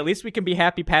says, hey, at least we can be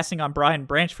happy passing on Brian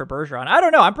Branch for Bergeron. I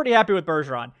don't know. I'm pretty happy with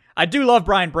Bergeron. I do love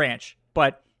Brian Branch,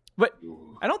 but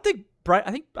I don't think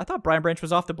I thought Brian Branch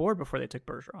was off the board before they took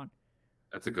Bergeron.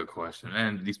 That's a good question.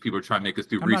 And these people are trying to make us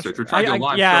do research. We're trying to do a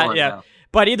live show right now.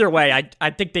 But either way, I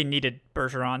think they needed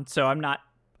Bergeron, so I'm not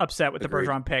upset with the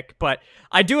Bergeron pick. But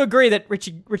I do agree that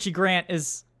Richie Grant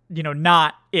is,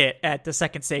 not it at the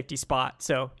second safety spot.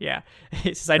 So yeah,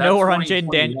 he says, I know we're on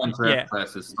Jaden Daniels. Draft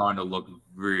class is starting to look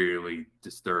really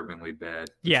disturbingly bad.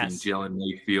 Yes. Jalen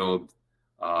Mayfield,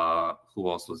 Who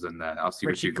else was in that? I'll see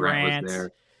Richie Richie Grant was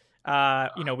there.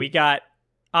 We got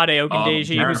Ade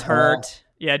Ogundeji, who's Hall. hurt.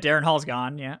 Yeah, Darren Hall's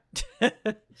gone. Yeah.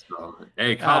 So,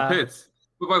 hey, Kyle Pitts.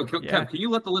 Kev, yeah. can you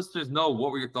let the listeners know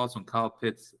what were your thoughts when Kyle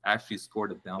Pitts actually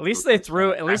scored it down? At least they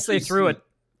threw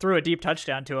a deep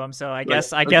touchdown to him. So I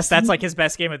guess that's like his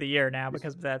best game of the year now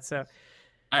because of that. So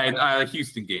and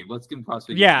Houston game. Let's give him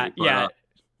prospect. Yeah.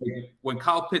 When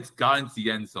Kyle Pitts got into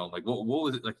the end zone, like what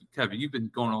was it like, Kevin? You've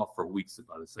been going off for weeks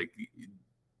about this. Like,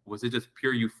 was it just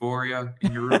pure euphoria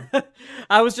in your room?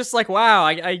 I was just like, wow,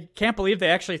 I can't believe they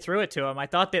actually threw it to him. I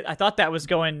thought that was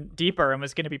going deeper and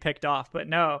was going to be picked off, but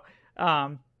no.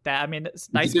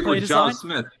 It's nice play design.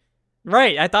 Smith.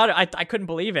 Right. I couldn't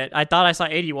believe it. I thought I saw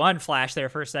 81 flash there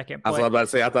for a second. That's what I was about to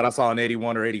say. I thought I saw an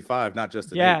 81 or 85, not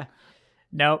just a 8.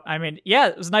 No,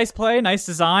 it was a nice play, nice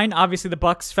design. Obviously, the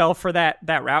Bucs fell for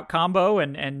that route combo,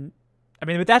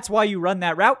 but that's why you run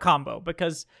that route combo,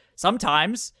 because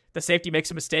sometimes the safety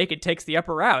makes a mistake and takes the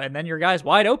upper route, and then your guy's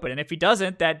wide open. And if he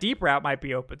doesn't, that deep route might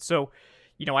be open. So,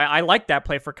 I like that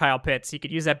play for Kyle Pitts. He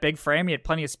could use that big frame. He had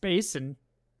plenty of space and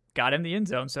got in the end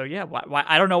zone. So yeah, why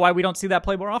I don't know why we don't see that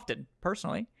play more often,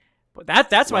 personally. But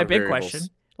that's my big question.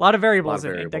 A lot of variables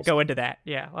that go into that.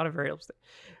 Yeah, a lot of variables.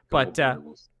 But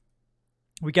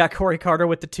we got Corey Carter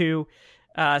with the 2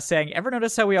 saying, ever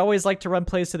notice how we always like to run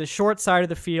plays to the short side of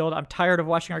the field? I'm tired of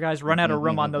watching our guys run out of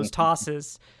room on those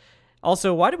tosses.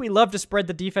 Also, why do we love to spread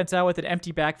the defense out with an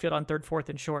empty backfield on 3rd, 4th,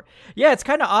 and short? Yeah, it's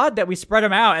kind of odd that we spread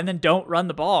them out and then don't run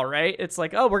the ball, right? It's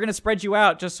like, oh, we're going to spread you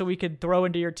out just so we could throw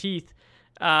into your teeth.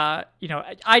 I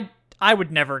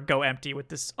would never go empty with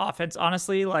this offense,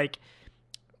 honestly. Like,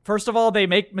 first of all, they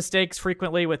make mistakes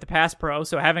frequently with the pass pro,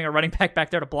 so having a running back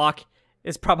there to block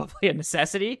is probably a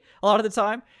necessity a lot of the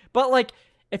time. But, like,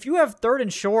 if you have 3rd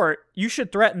and short, you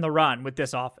should threaten the run with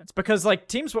this offense, because, like,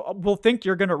 teams will think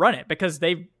you're going to run it, because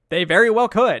they very well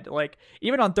could. Like,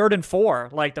 even on 3rd and 4,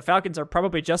 like, the Falcons are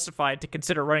probably justified to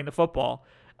consider running the football.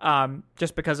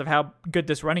 Just because of how good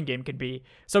this running game can be.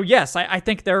 So yes, I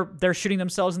think they're shooting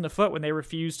themselves in the foot when they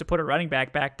refuse to put a running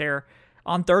back there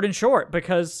on 3rd and short,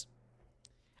 because,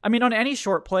 on any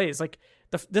short plays, like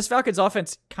this Falcons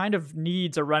offense kind of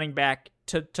needs a running back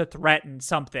to threaten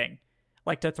something,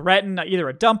 like to threaten either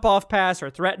a dump off pass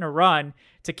or threaten a run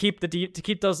to keep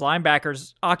those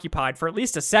linebackers occupied for at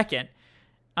least a second.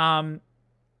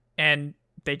 And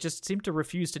they just seem to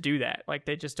refuse to do that. Like,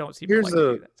 they just don't seem to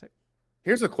do that.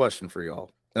 Here's a question for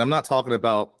y'all, and I'm not talking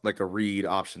about like a read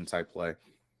option type play.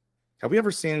 Have we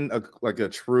ever seen a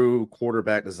true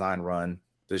quarterback design run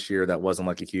this year that wasn't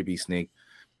like a QB sneak?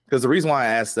 Because the reason why I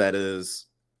asked that is,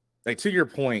 like, to your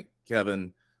point,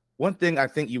 Kevin, one thing I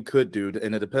think you could do,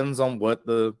 and it depends on what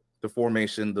the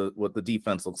formation, what the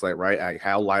defense looks like, right?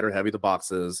 How light or heavy the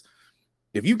box is.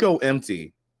 If you go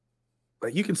empty,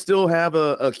 like, you can still have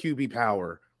a QB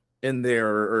power in there,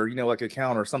 or like a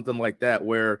count or something like that,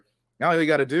 where now all you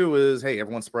got to do is, hey,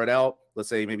 everyone spread out. Let's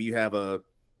say maybe you have a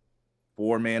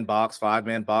 4-man box,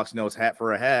 5-man box, it's hat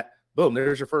for a hat. Boom,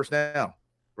 there's your first down,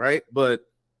 right? But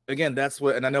again, that's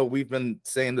what, and I know we've been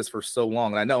saying this for so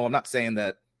long, and I know I'm not saying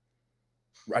that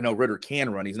I know Ritter can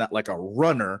run. He's not like a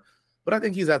runner, but I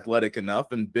think he's athletic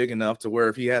enough and big enough to where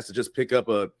if he has to just pick up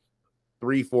a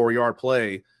 3-4 yard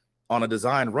play on a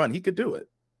design run, he could do it.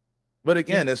 But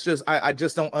again, it's just I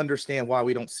just don't understand why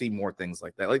we don't see more things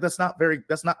like that. Like, that's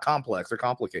not complex or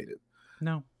complicated.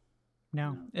 No.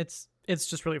 It's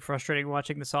just really frustrating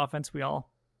watching this offense.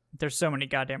 There's so many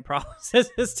goddamn problems.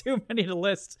 There's too many to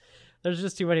list. There's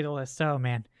just too many to list. Oh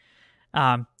man.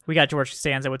 We got George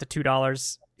Costanza with the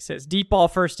 $2. He says, deep ball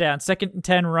first down, 2nd and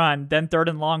 10 run, then 3rd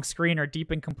and long screen or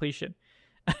deep incompletion.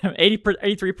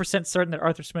 83% certain that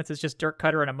Arthur Smith is just Dirk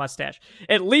Cutter and a mustache.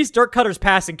 At least Dirk Cutter's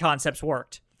passing concepts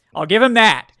worked. I'll give him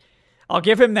that.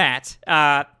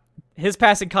 His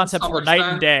passing concepts were night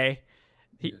and day.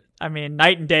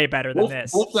 Night and day better than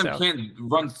this. Both of them can't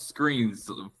run screens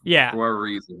for whatever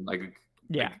reason.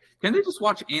 Can they just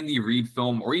watch Andy Reid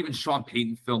film or even Sean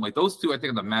Payton film? Like, those two, I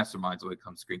think, are the masterminds when it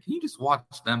comes to screen. Can you just watch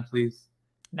them, please?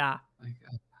 Nah,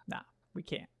 we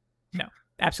can't. No,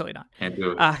 absolutely not. Can't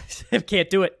do it. Can't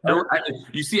do it. No.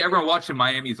 You see everyone watching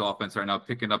Miami's offense right now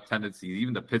picking up tendencies,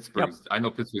 even the Pittsburghs. Yep. I know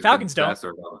Pittsburgh's Falcons don't.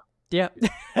 Yeah.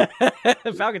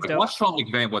 Falcons don't. Watch Sean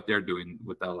McVay and what they're doing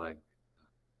with LA.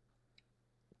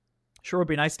 Sure would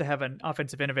be nice to have an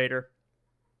offensive innovator,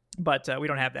 but we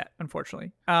don't have that,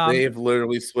 unfortunately. They've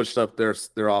literally switched up their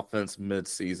offense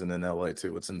mid-season in LA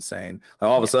too. It's insane.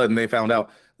 All of a sudden, they found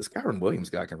out this Kyron Williams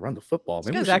guy can run the football.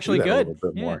 Maybe this guy's actually good. A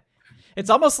little bit more. It's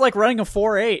almost like running a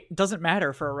 4.8. It doesn't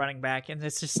matter for a running back, and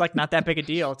it's just like not that big a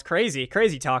deal. It's crazy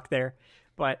talk there,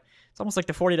 but it's almost like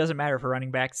the 40 doesn't matter for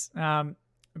running backs.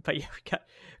 But yeah, we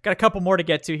got a couple more to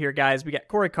get to here, guys. We got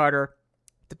Corey Carter,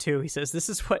 the 2. He says, "This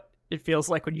is what it feels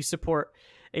like when you support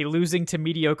a losing to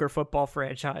mediocre football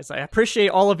franchise. I appreciate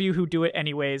all of you who do it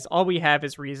anyways. All we have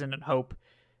is reason and hope.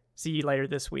 See you later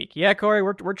this week." Yeah, Corey,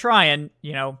 we're trying.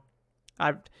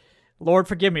 Lord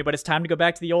forgive me, but it's time to go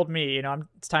back to the old me.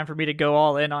 It's time for me to go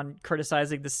all in on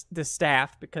criticizing this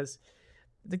staff, because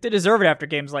I think they deserve it after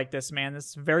games like this, man. This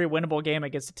is a very winnable game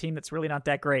against a team that's really not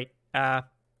that great. And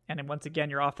then once again,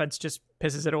 your offense just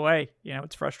pisses it away.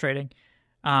 It's frustrating.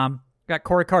 Got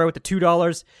Corey Carter with the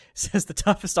 $2. Says the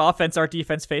toughest offense our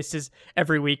defense faces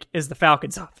every week is the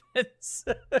Falcons offense.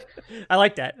 I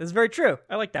like that. It's very true.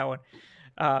 I like that one.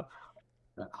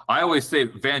 I always say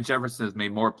Van Jefferson has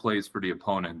made more plays for the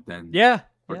opponent than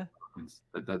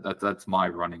That's my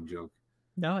running joke.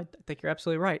 No, I think you're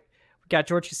absolutely right. Got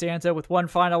George Costanza with one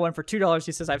final one for $2.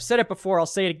 He says, "I've said it before, I'll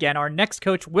say it again. Our next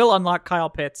coach will unlock Kyle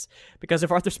Pitts, because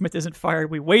if Arthur Smith isn't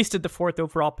fired, we wasted the 4th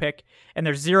overall pick, and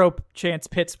there's 0 chance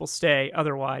Pitts will stay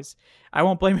otherwise. I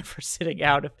won't blame him for sitting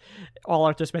out if all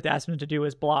Arthur Smith asked him to do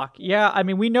is block." Yeah, I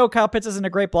mean, we know Kyle Pitts isn't a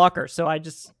great blocker, so I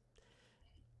don't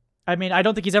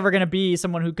think he's ever going to be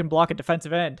someone who can block a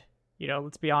defensive end.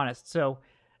 Let's be honest. So,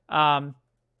 I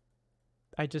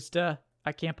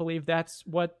can't believe that's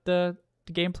what the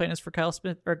game plan is for Kyle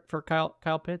Smith, or for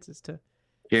Kyle Pitts, is to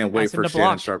can't wait for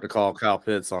Shannon Sharp to call Kyle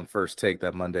Pitts on First Take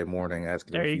that Monday morning,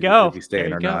 asking if he's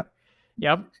staying or not.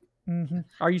 Yep. Mm-hmm.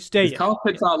 Are you staying? Is Kyle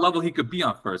Pitts on a level he could be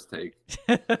on First Take?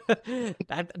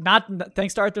 Not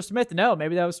thanks to Arthur Smith. No,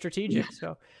 maybe that was strategic.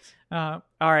 So, all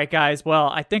right, guys. Well,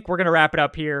 I think we're gonna wrap it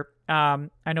up here. I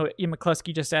know Ian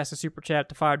McCluskey just asked a super chat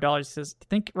to $5. He says, "I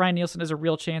think Ryan Nielsen has a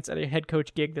real chance at a head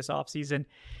coach gig this offseason.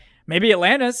 Maybe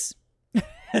Atlanta's."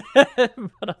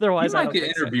 But otherwise, he might get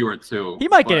an interview or two. He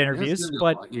might get interviews,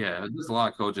 but there's a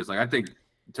lot of coaches. Like, I think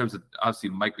in terms of, obviously,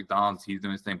 Mike McDonald's, he's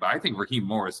doing his thing, but I think Raheem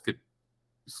Morris could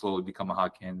slowly become a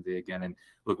hot candidate again. And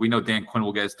look, we know Dan Quinn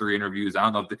will get his 3 interviews. I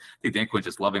don't know if I think Dan Quinn's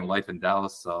just loving life in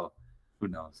Dallas, so who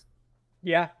knows?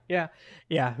 Yeah.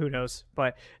 Who knows?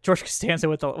 But George Costanza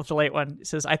with the late one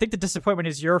says, "I think the disappointment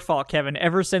is your fault, Kevin.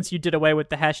 Ever since you did away with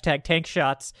the hashtag tank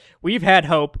shots, we've had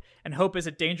hope, and hope is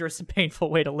a dangerous and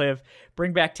painful way to live.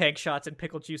 Bring back tank shots and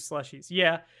pickle juice slushies."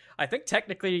 Yeah, I think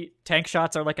technically tank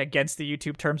shots are like against the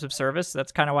YouTube terms of service.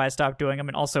 That's kind of why I stopped doing them,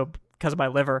 and also because of my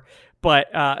liver.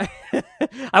 But I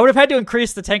would have had to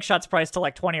increase the tank shots price to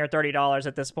like $20 or $30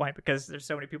 at this point, because there's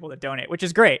so many people that donate, which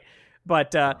is great.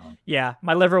 But yeah,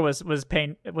 my liver was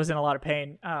in a lot of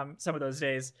pain some of those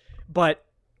days. But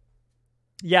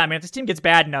yeah, I mean, if this team gets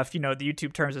bad enough, the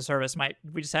YouTube terms of service might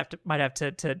have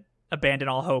to abandon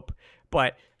all hope.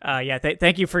 But yeah,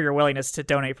 thank you for your willingness to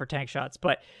donate for tank shots.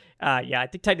 But yeah, I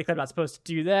think technically I'm not supposed to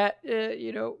do that.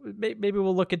 Maybe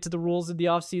we'll look into the rules in the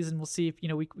offseason. We'll see if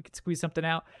we can squeeze something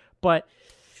out. But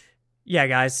yeah,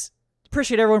 guys,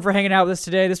 appreciate everyone for hanging out with us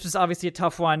today. This was obviously a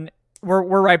tough one.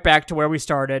 We're right back to where we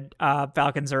started.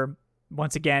 Falcons are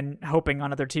once again hoping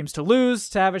on other teams to lose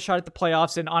to have a shot at the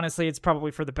playoffs, and honestly, it's probably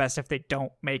for the best if they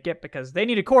don't make it, because they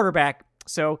need a quarterback.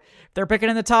 So if they're picking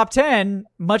in the top 10,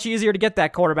 much easier to get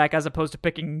that quarterback as opposed to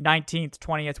picking 19th,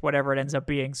 20th, whatever it ends up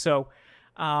being. So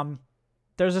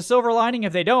there's a silver lining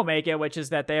if they don't make it, which is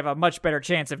that they have a much better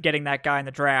chance of getting that guy in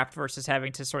the draft versus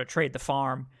having to sort of trade the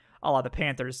farm a la the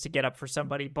Panthers to get up for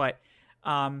somebody. But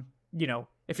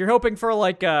if you're hoping for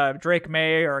like Drake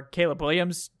May or Caleb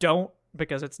Williams, don't,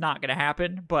 because it's not going to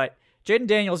happen. But Jaden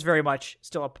Daniels very much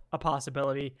still a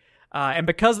possibility. And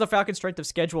because the Falcons' strength of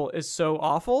schedule is so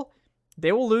awful,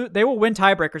 they will win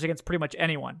tiebreakers against pretty much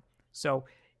anyone. So,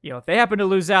 if they happen to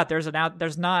lose out, there's a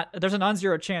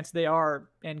non-zero chance they are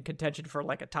in contention for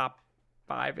like a top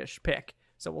 5-ish pick.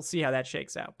 So we'll see how that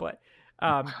shakes out. But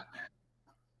I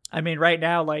mean, right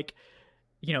now, like,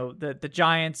 the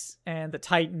Giants and the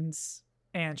Titans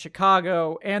and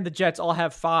Chicago and the Jets all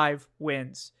have 5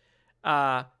 wins.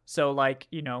 So like,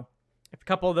 if a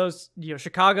couple of those,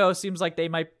 Chicago seems like they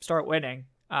might start winning.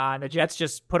 And the Jets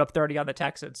just put up 30 on the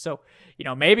Texans. So,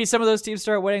 maybe some of those teams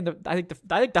start winning. I think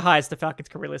the highest the Falcons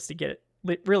can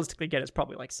realistically get is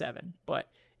probably like 7. But,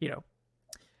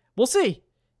 we'll see.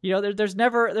 There's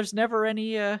never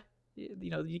any,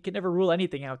 you can never rule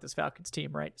anything out with this Falcons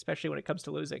team, right? Especially when it comes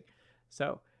to losing.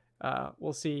 So,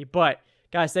 we'll see. But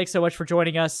guys, thanks so much for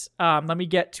joining us. Let me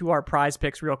get to our prize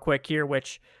picks real quick here,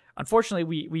 which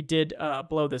unfortunately we did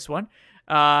blow this one.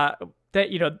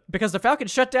 Because the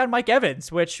Falcons shut down Mike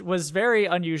Evans, which was very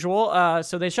unusual.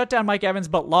 So they shut down Mike Evans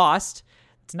but lost.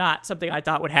 It's not something I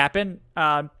thought would happen.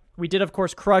 We did, of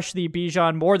course, crush the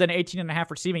Bijan more than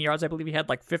 18.5 receiving yards. I believe he had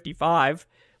like 55.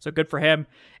 So good for him.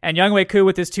 And Younghoe Koo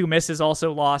with his 2 misses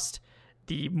also lost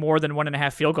the more than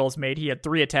 1.5 field goals made. He had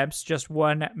 3 attempts, just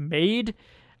 1 made.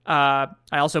 I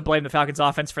also blame the Falcons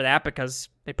offense for that because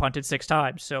they punted 6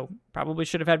 times, so probably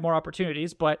should have had more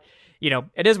opportunities, but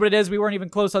it is what it is. We weren't even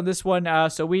close on this one.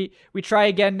 So we try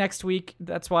again next week.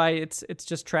 That's why it's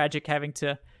just tragic having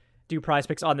to do prize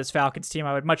picks on this Falcons team.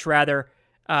 I would much rather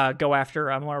go after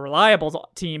a more reliable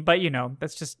team, but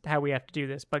that's just how we have to do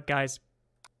this. But guys,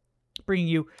 bringing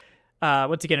you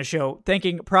once again a show,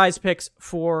 thanking Prize Picks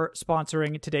for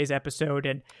sponsoring today's episode.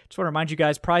 And just want to remind you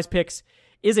guys, Prize Picks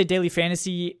is a daily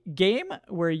fantasy game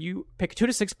where you pick 2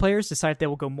 to 6 players, decide if they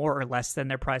will go more or less than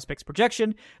their Prize Picks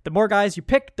projection. The more guys you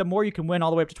pick, the more you can win,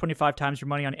 all the way up to 25 times your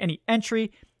money on any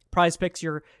entry. Prize Picks,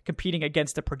 you're competing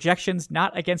against the projections,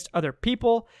 not against other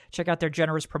people. Check out their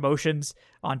generous promotions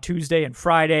on Tuesday and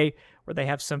Friday, where they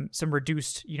have some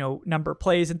reduced, number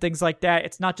plays and things like that.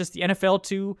 It's not just the NFL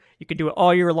too. You can do it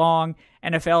all year long.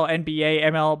 NFL, NBA,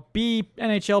 MLB,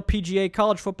 NHL, PGA,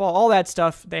 college football, all that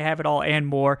stuff. They have it all and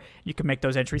more. You can make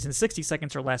those entries in 60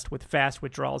 seconds or less with fast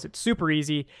withdrawals. It's super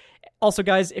easy. Also,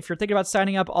 guys, if you're thinking about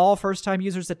signing up, all first-time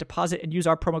users that deposit and use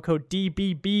our promo code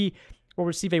DBB will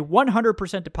receive a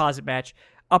 100% deposit match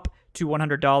up to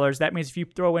 $100. That means if you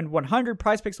throw in 100,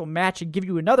 Prize Picks will match and give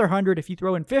you another 100. If you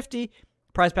throw in 50,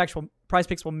 Prize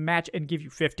Picks will match and give you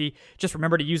 50. Just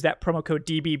remember to use that promo code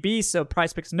DBB so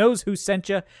Prize Picks knows who sent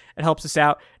you. It helps us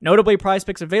out. Notably, Prize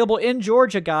Picks available in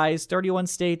Georgia, guys, 31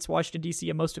 states, Washington, D.C.,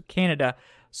 and most of Canada.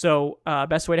 So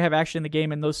best way to have action in the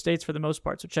game in those states for the most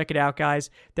part. So check it out, guys.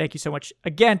 Thank you so much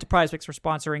again to Prize Picks for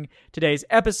sponsoring today's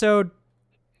episode.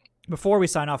 Before we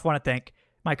sign off, I want to thank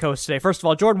my co-host today. First of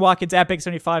all, Jordan Watkins at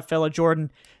Big75. Fellow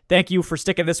Jordan, thank you for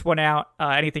sticking this one out.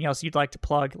 Anything else you'd like to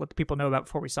plug, let the people know about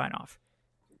before we sign off?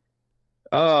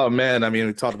 Oh, man. I mean,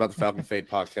 we talked about the Falcon Fade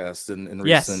podcast in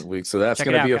recent weeks, so that's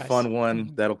going to be a fun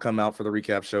one. That'll come out for the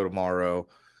recap show tomorrow.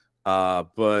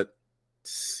 But,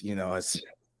 it's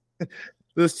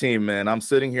this team, man, I'm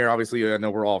sitting here. Obviously, I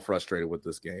know we're all frustrated with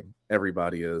this game.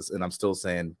 Everybody is. And I'm still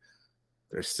saying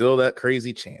there's still that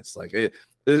crazy chance. Like,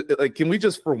 can we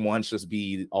just for once just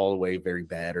be all the way very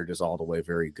bad or just all the way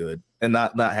very good and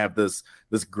not have this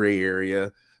gray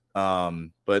area?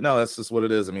 But no, that's just what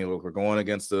it is. I mean, look, we're going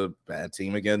against a bad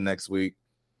team again next week.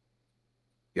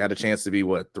 You had a chance to be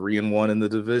 3-1 in the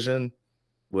division,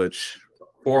 which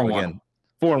 4-1.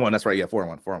 4-1. That's right. Yeah,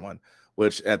 4-1.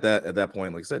 Which at that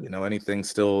point, like I said, anything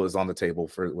still is on the table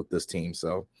with this team.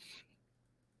 So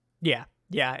yeah,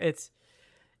 it's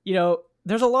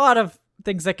there's a lot of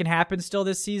things that can happen still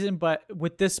this season, but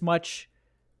with this much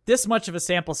of a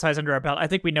sample size under our belt, I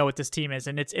think we know what this team is,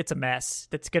 and it's a mess.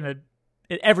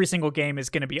 Every single game is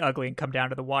gonna be ugly and come down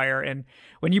to the wire. And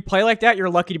when you play like that, you're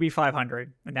lucky to be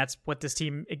 500, and that's what this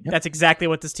team. That's exactly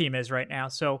what this team is right now.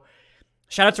 So,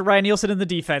 shout out to Ryan Nielsen and the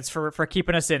defense for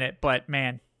keeping us in it. But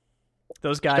man,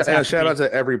 those guys. Shout out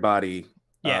to everybody.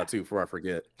 Too, before I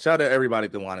forget. Shout out to everybody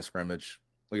at the line of scrimmage.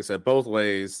 Like I said, both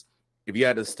ways. If you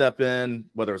had to step in,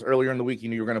 whether it was earlier in the week, you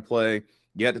knew you were going to play,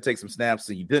 you had to take some snaps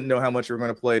and you didn't know how much you were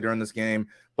going to play during this game,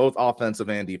 both offensive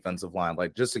and defensive line.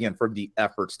 Like, just again, from the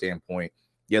effort standpoint,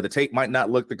 the tape might not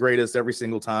look the greatest every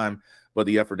single time, but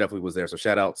the effort definitely was there. So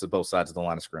shout out to both sides of the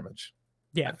line of scrimmage.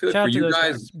 Yeah. I feel like for you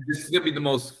guys, this is going to be the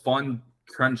most fun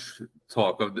trench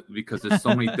talk because there's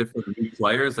so many different new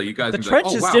players. Like, you guys, the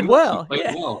trenches did well.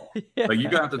 Yeah. Well. Yeah. Like, you're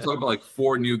going to have to talk about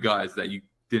 4 new guys that you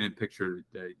didn't picture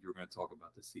that you were going to talk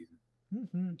about this season.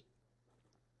 Mm-hmm.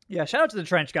 Yeah, shout out to the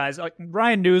trench guys. Like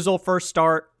Ryan Newsel, first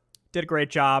start, did a great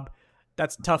job.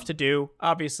 That's tough to do.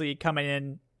 Obviously, coming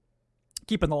in,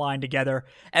 keeping the line together.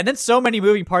 And then so many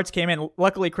moving parts came in.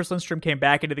 Luckily, Chris Lindstrom came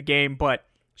back into the game, but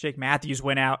Jake Matthews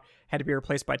went out, had to be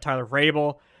replaced by Tyler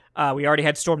Vrabel. We already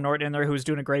had Storm Norton in there, who was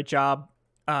doing a great job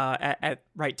at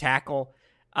right tackle.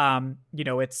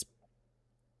 It's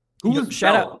who was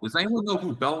Bell? Does anyone know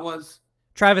who Bell was?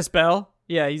 Travis Bell.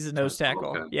 Yeah, he's a nose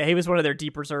tackle. Okay. Yeah, he was one of their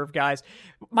deep reserve guys.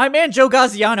 My man Joe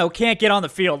Gaziano can't get on the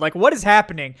field. Like, what is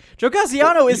happening? Joe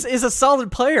Gaziano is a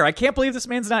solid player. I can't believe this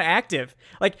man's not active.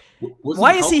 Like,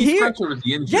 why is he here?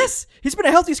 Yes, he's been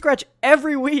a healthy scratch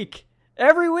every week. And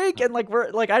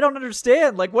I don't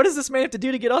understand. Like, what does this man have to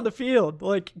do to get on the field?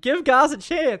 Like, give Gaz a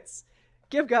chance.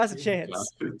 That's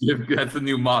a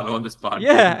new motto on the spot.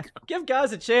 Yeah, give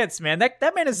Gaz a chance, man.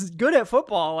 That man is good at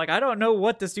football. Like, I don't know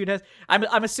what this dude has.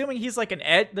 I'm assuming he's like an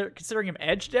edge. They're considering him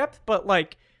edge depth, but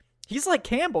like he's like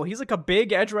Campbell. He's like a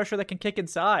big edge rusher that can kick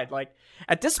inside. Like,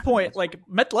 at this point, like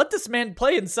let this man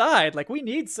play inside. Like, we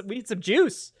need some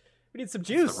juice. It's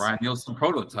the Ryan Nielsen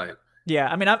prototype. Yeah,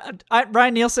 I mean, I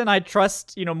Ryan Nielsen, I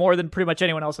trust more than pretty much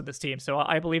anyone else on this team. So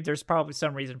I believe there's probably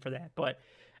some reason for that, but.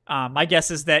 My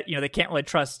guess is that, they can't really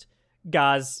trust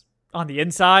Gaz on the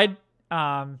inside.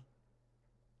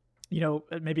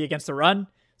 maybe against the run.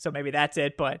 So maybe that's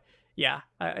it. But yeah,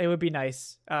 it would be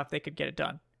nice if they could get it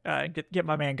done. Get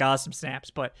my man Goss some snaps.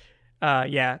 But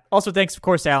yeah. Also, thanks, of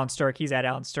course, to Alan Stirk. He's at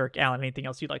Alan Stirk. Alan, anything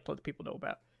else you'd like to let the people know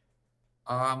about?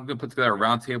 I'm going to put together a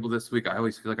roundtable this week. I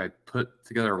always feel like I put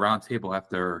together a roundtable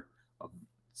after a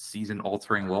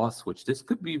season-altering loss, which this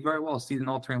could be very well a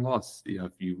season-altering loss,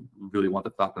 if you really want the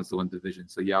Falcons to win the division.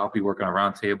 So, yeah, I'll be working on a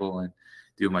roundtable and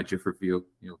doing my GIF review,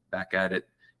 back at it,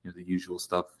 the usual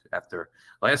stuff after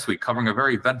last week, covering a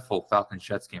very eventful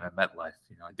Falcons-Jets game at MetLife.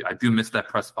 I do miss that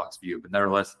press box view, but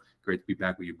nevertheless, great to be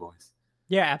back with you boys.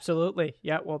 Yeah, absolutely.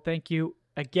 Yeah, well, thank you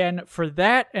again for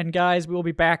that. And guys, we will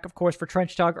be back, of course, for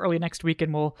Trench Talk early next week,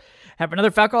 and we'll have another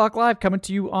Falcon Hawk Live coming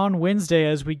to you on Wednesday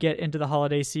as we get into the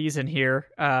holiday season here,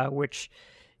 which,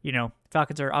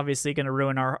 Falcons are obviously going to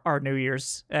ruin our New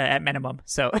Year's at minimum.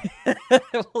 So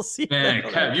we'll see. Man,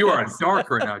 Kev, you are dark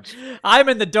right now. I'm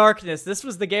in the darkness. This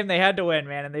was the game they had to win,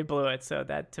 man, and they blew it. So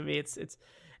that, to me, it's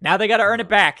now they got to earn it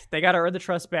back. They got to earn the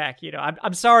trust back.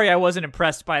 I'm sorry I wasn't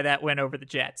impressed by that win over the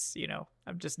Jets.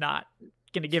 I'm just not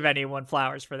going to give anyone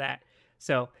flowers for that.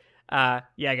 So,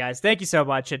 yeah, guys, thank you so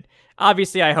much. And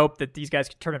obviously, I hope that these guys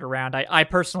can turn it around. I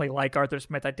personally like Arthur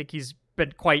Smith. I think he's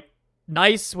been quite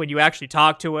nice when you actually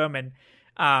talk to him. And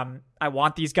I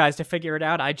want these guys to figure it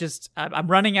out. I'm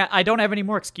running out. I don't have any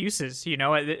more excuses.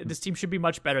 This team should be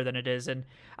much better than it is. And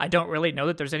I don't really know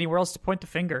that there's anywhere else to point the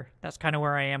finger. That's kind of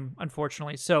where I am,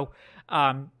 unfortunately. So,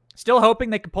 still hoping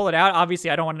they can pull it out. Obviously,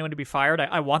 I don't want anyone to be fired.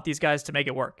 I want these guys to make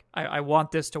it work. I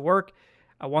want this to work.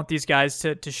 I want these guys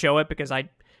to show it, because I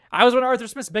was one of Arthur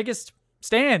Smith's biggest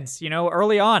stands,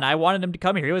 early on. I wanted him to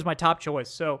come here. He was my top choice.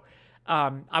 So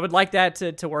I would like that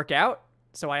to work out.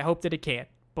 So I hope that it can.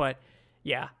 But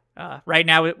yeah, right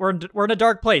now we're in a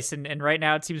dark place, and right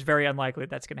now it seems very unlikely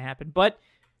that's going to happen. But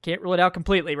can't rule it out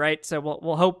completely, right? So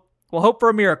we'll hope for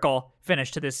a miracle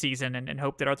finish to this season, and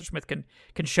hope that Arthur Smith can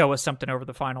show us something over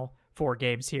the final 4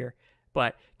 games here.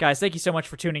 But guys, thank you so much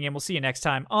for tuning in. We'll see you next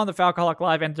time on the Falcoholic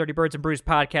Live and 30 Birds and Brews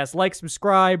podcast. Like,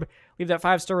 subscribe, leave that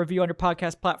 5-star review on your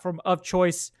podcast platform of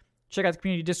choice. Check out the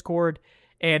community Discord.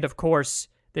 And of course,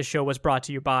 this show was brought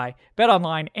to you by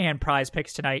BetOnline and Prize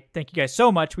Picks tonight. Thank you guys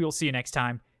so much. We will see you next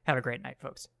time. Have a great night,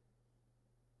 folks.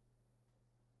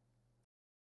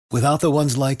 Without the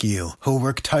ones like you, who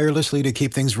work tirelessly to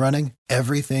keep things running,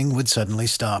 everything would suddenly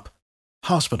stop.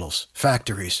 Hospitals,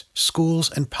 factories, schools,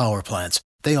 and power plants,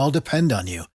 they all depend on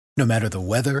you. No matter the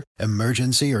weather,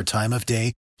 emergency, or time of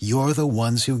day, you're the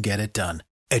ones who get it done.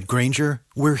 At Grainger,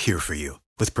 we're here for you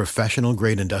with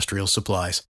professional-grade industrial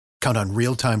supplies. Count on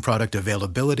real-time product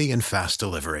availability and fast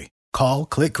delivery. Call,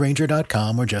 click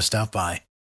Grainger.com, or just stop by.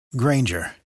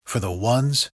 Grainger, for the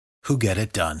ones who get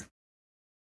it done.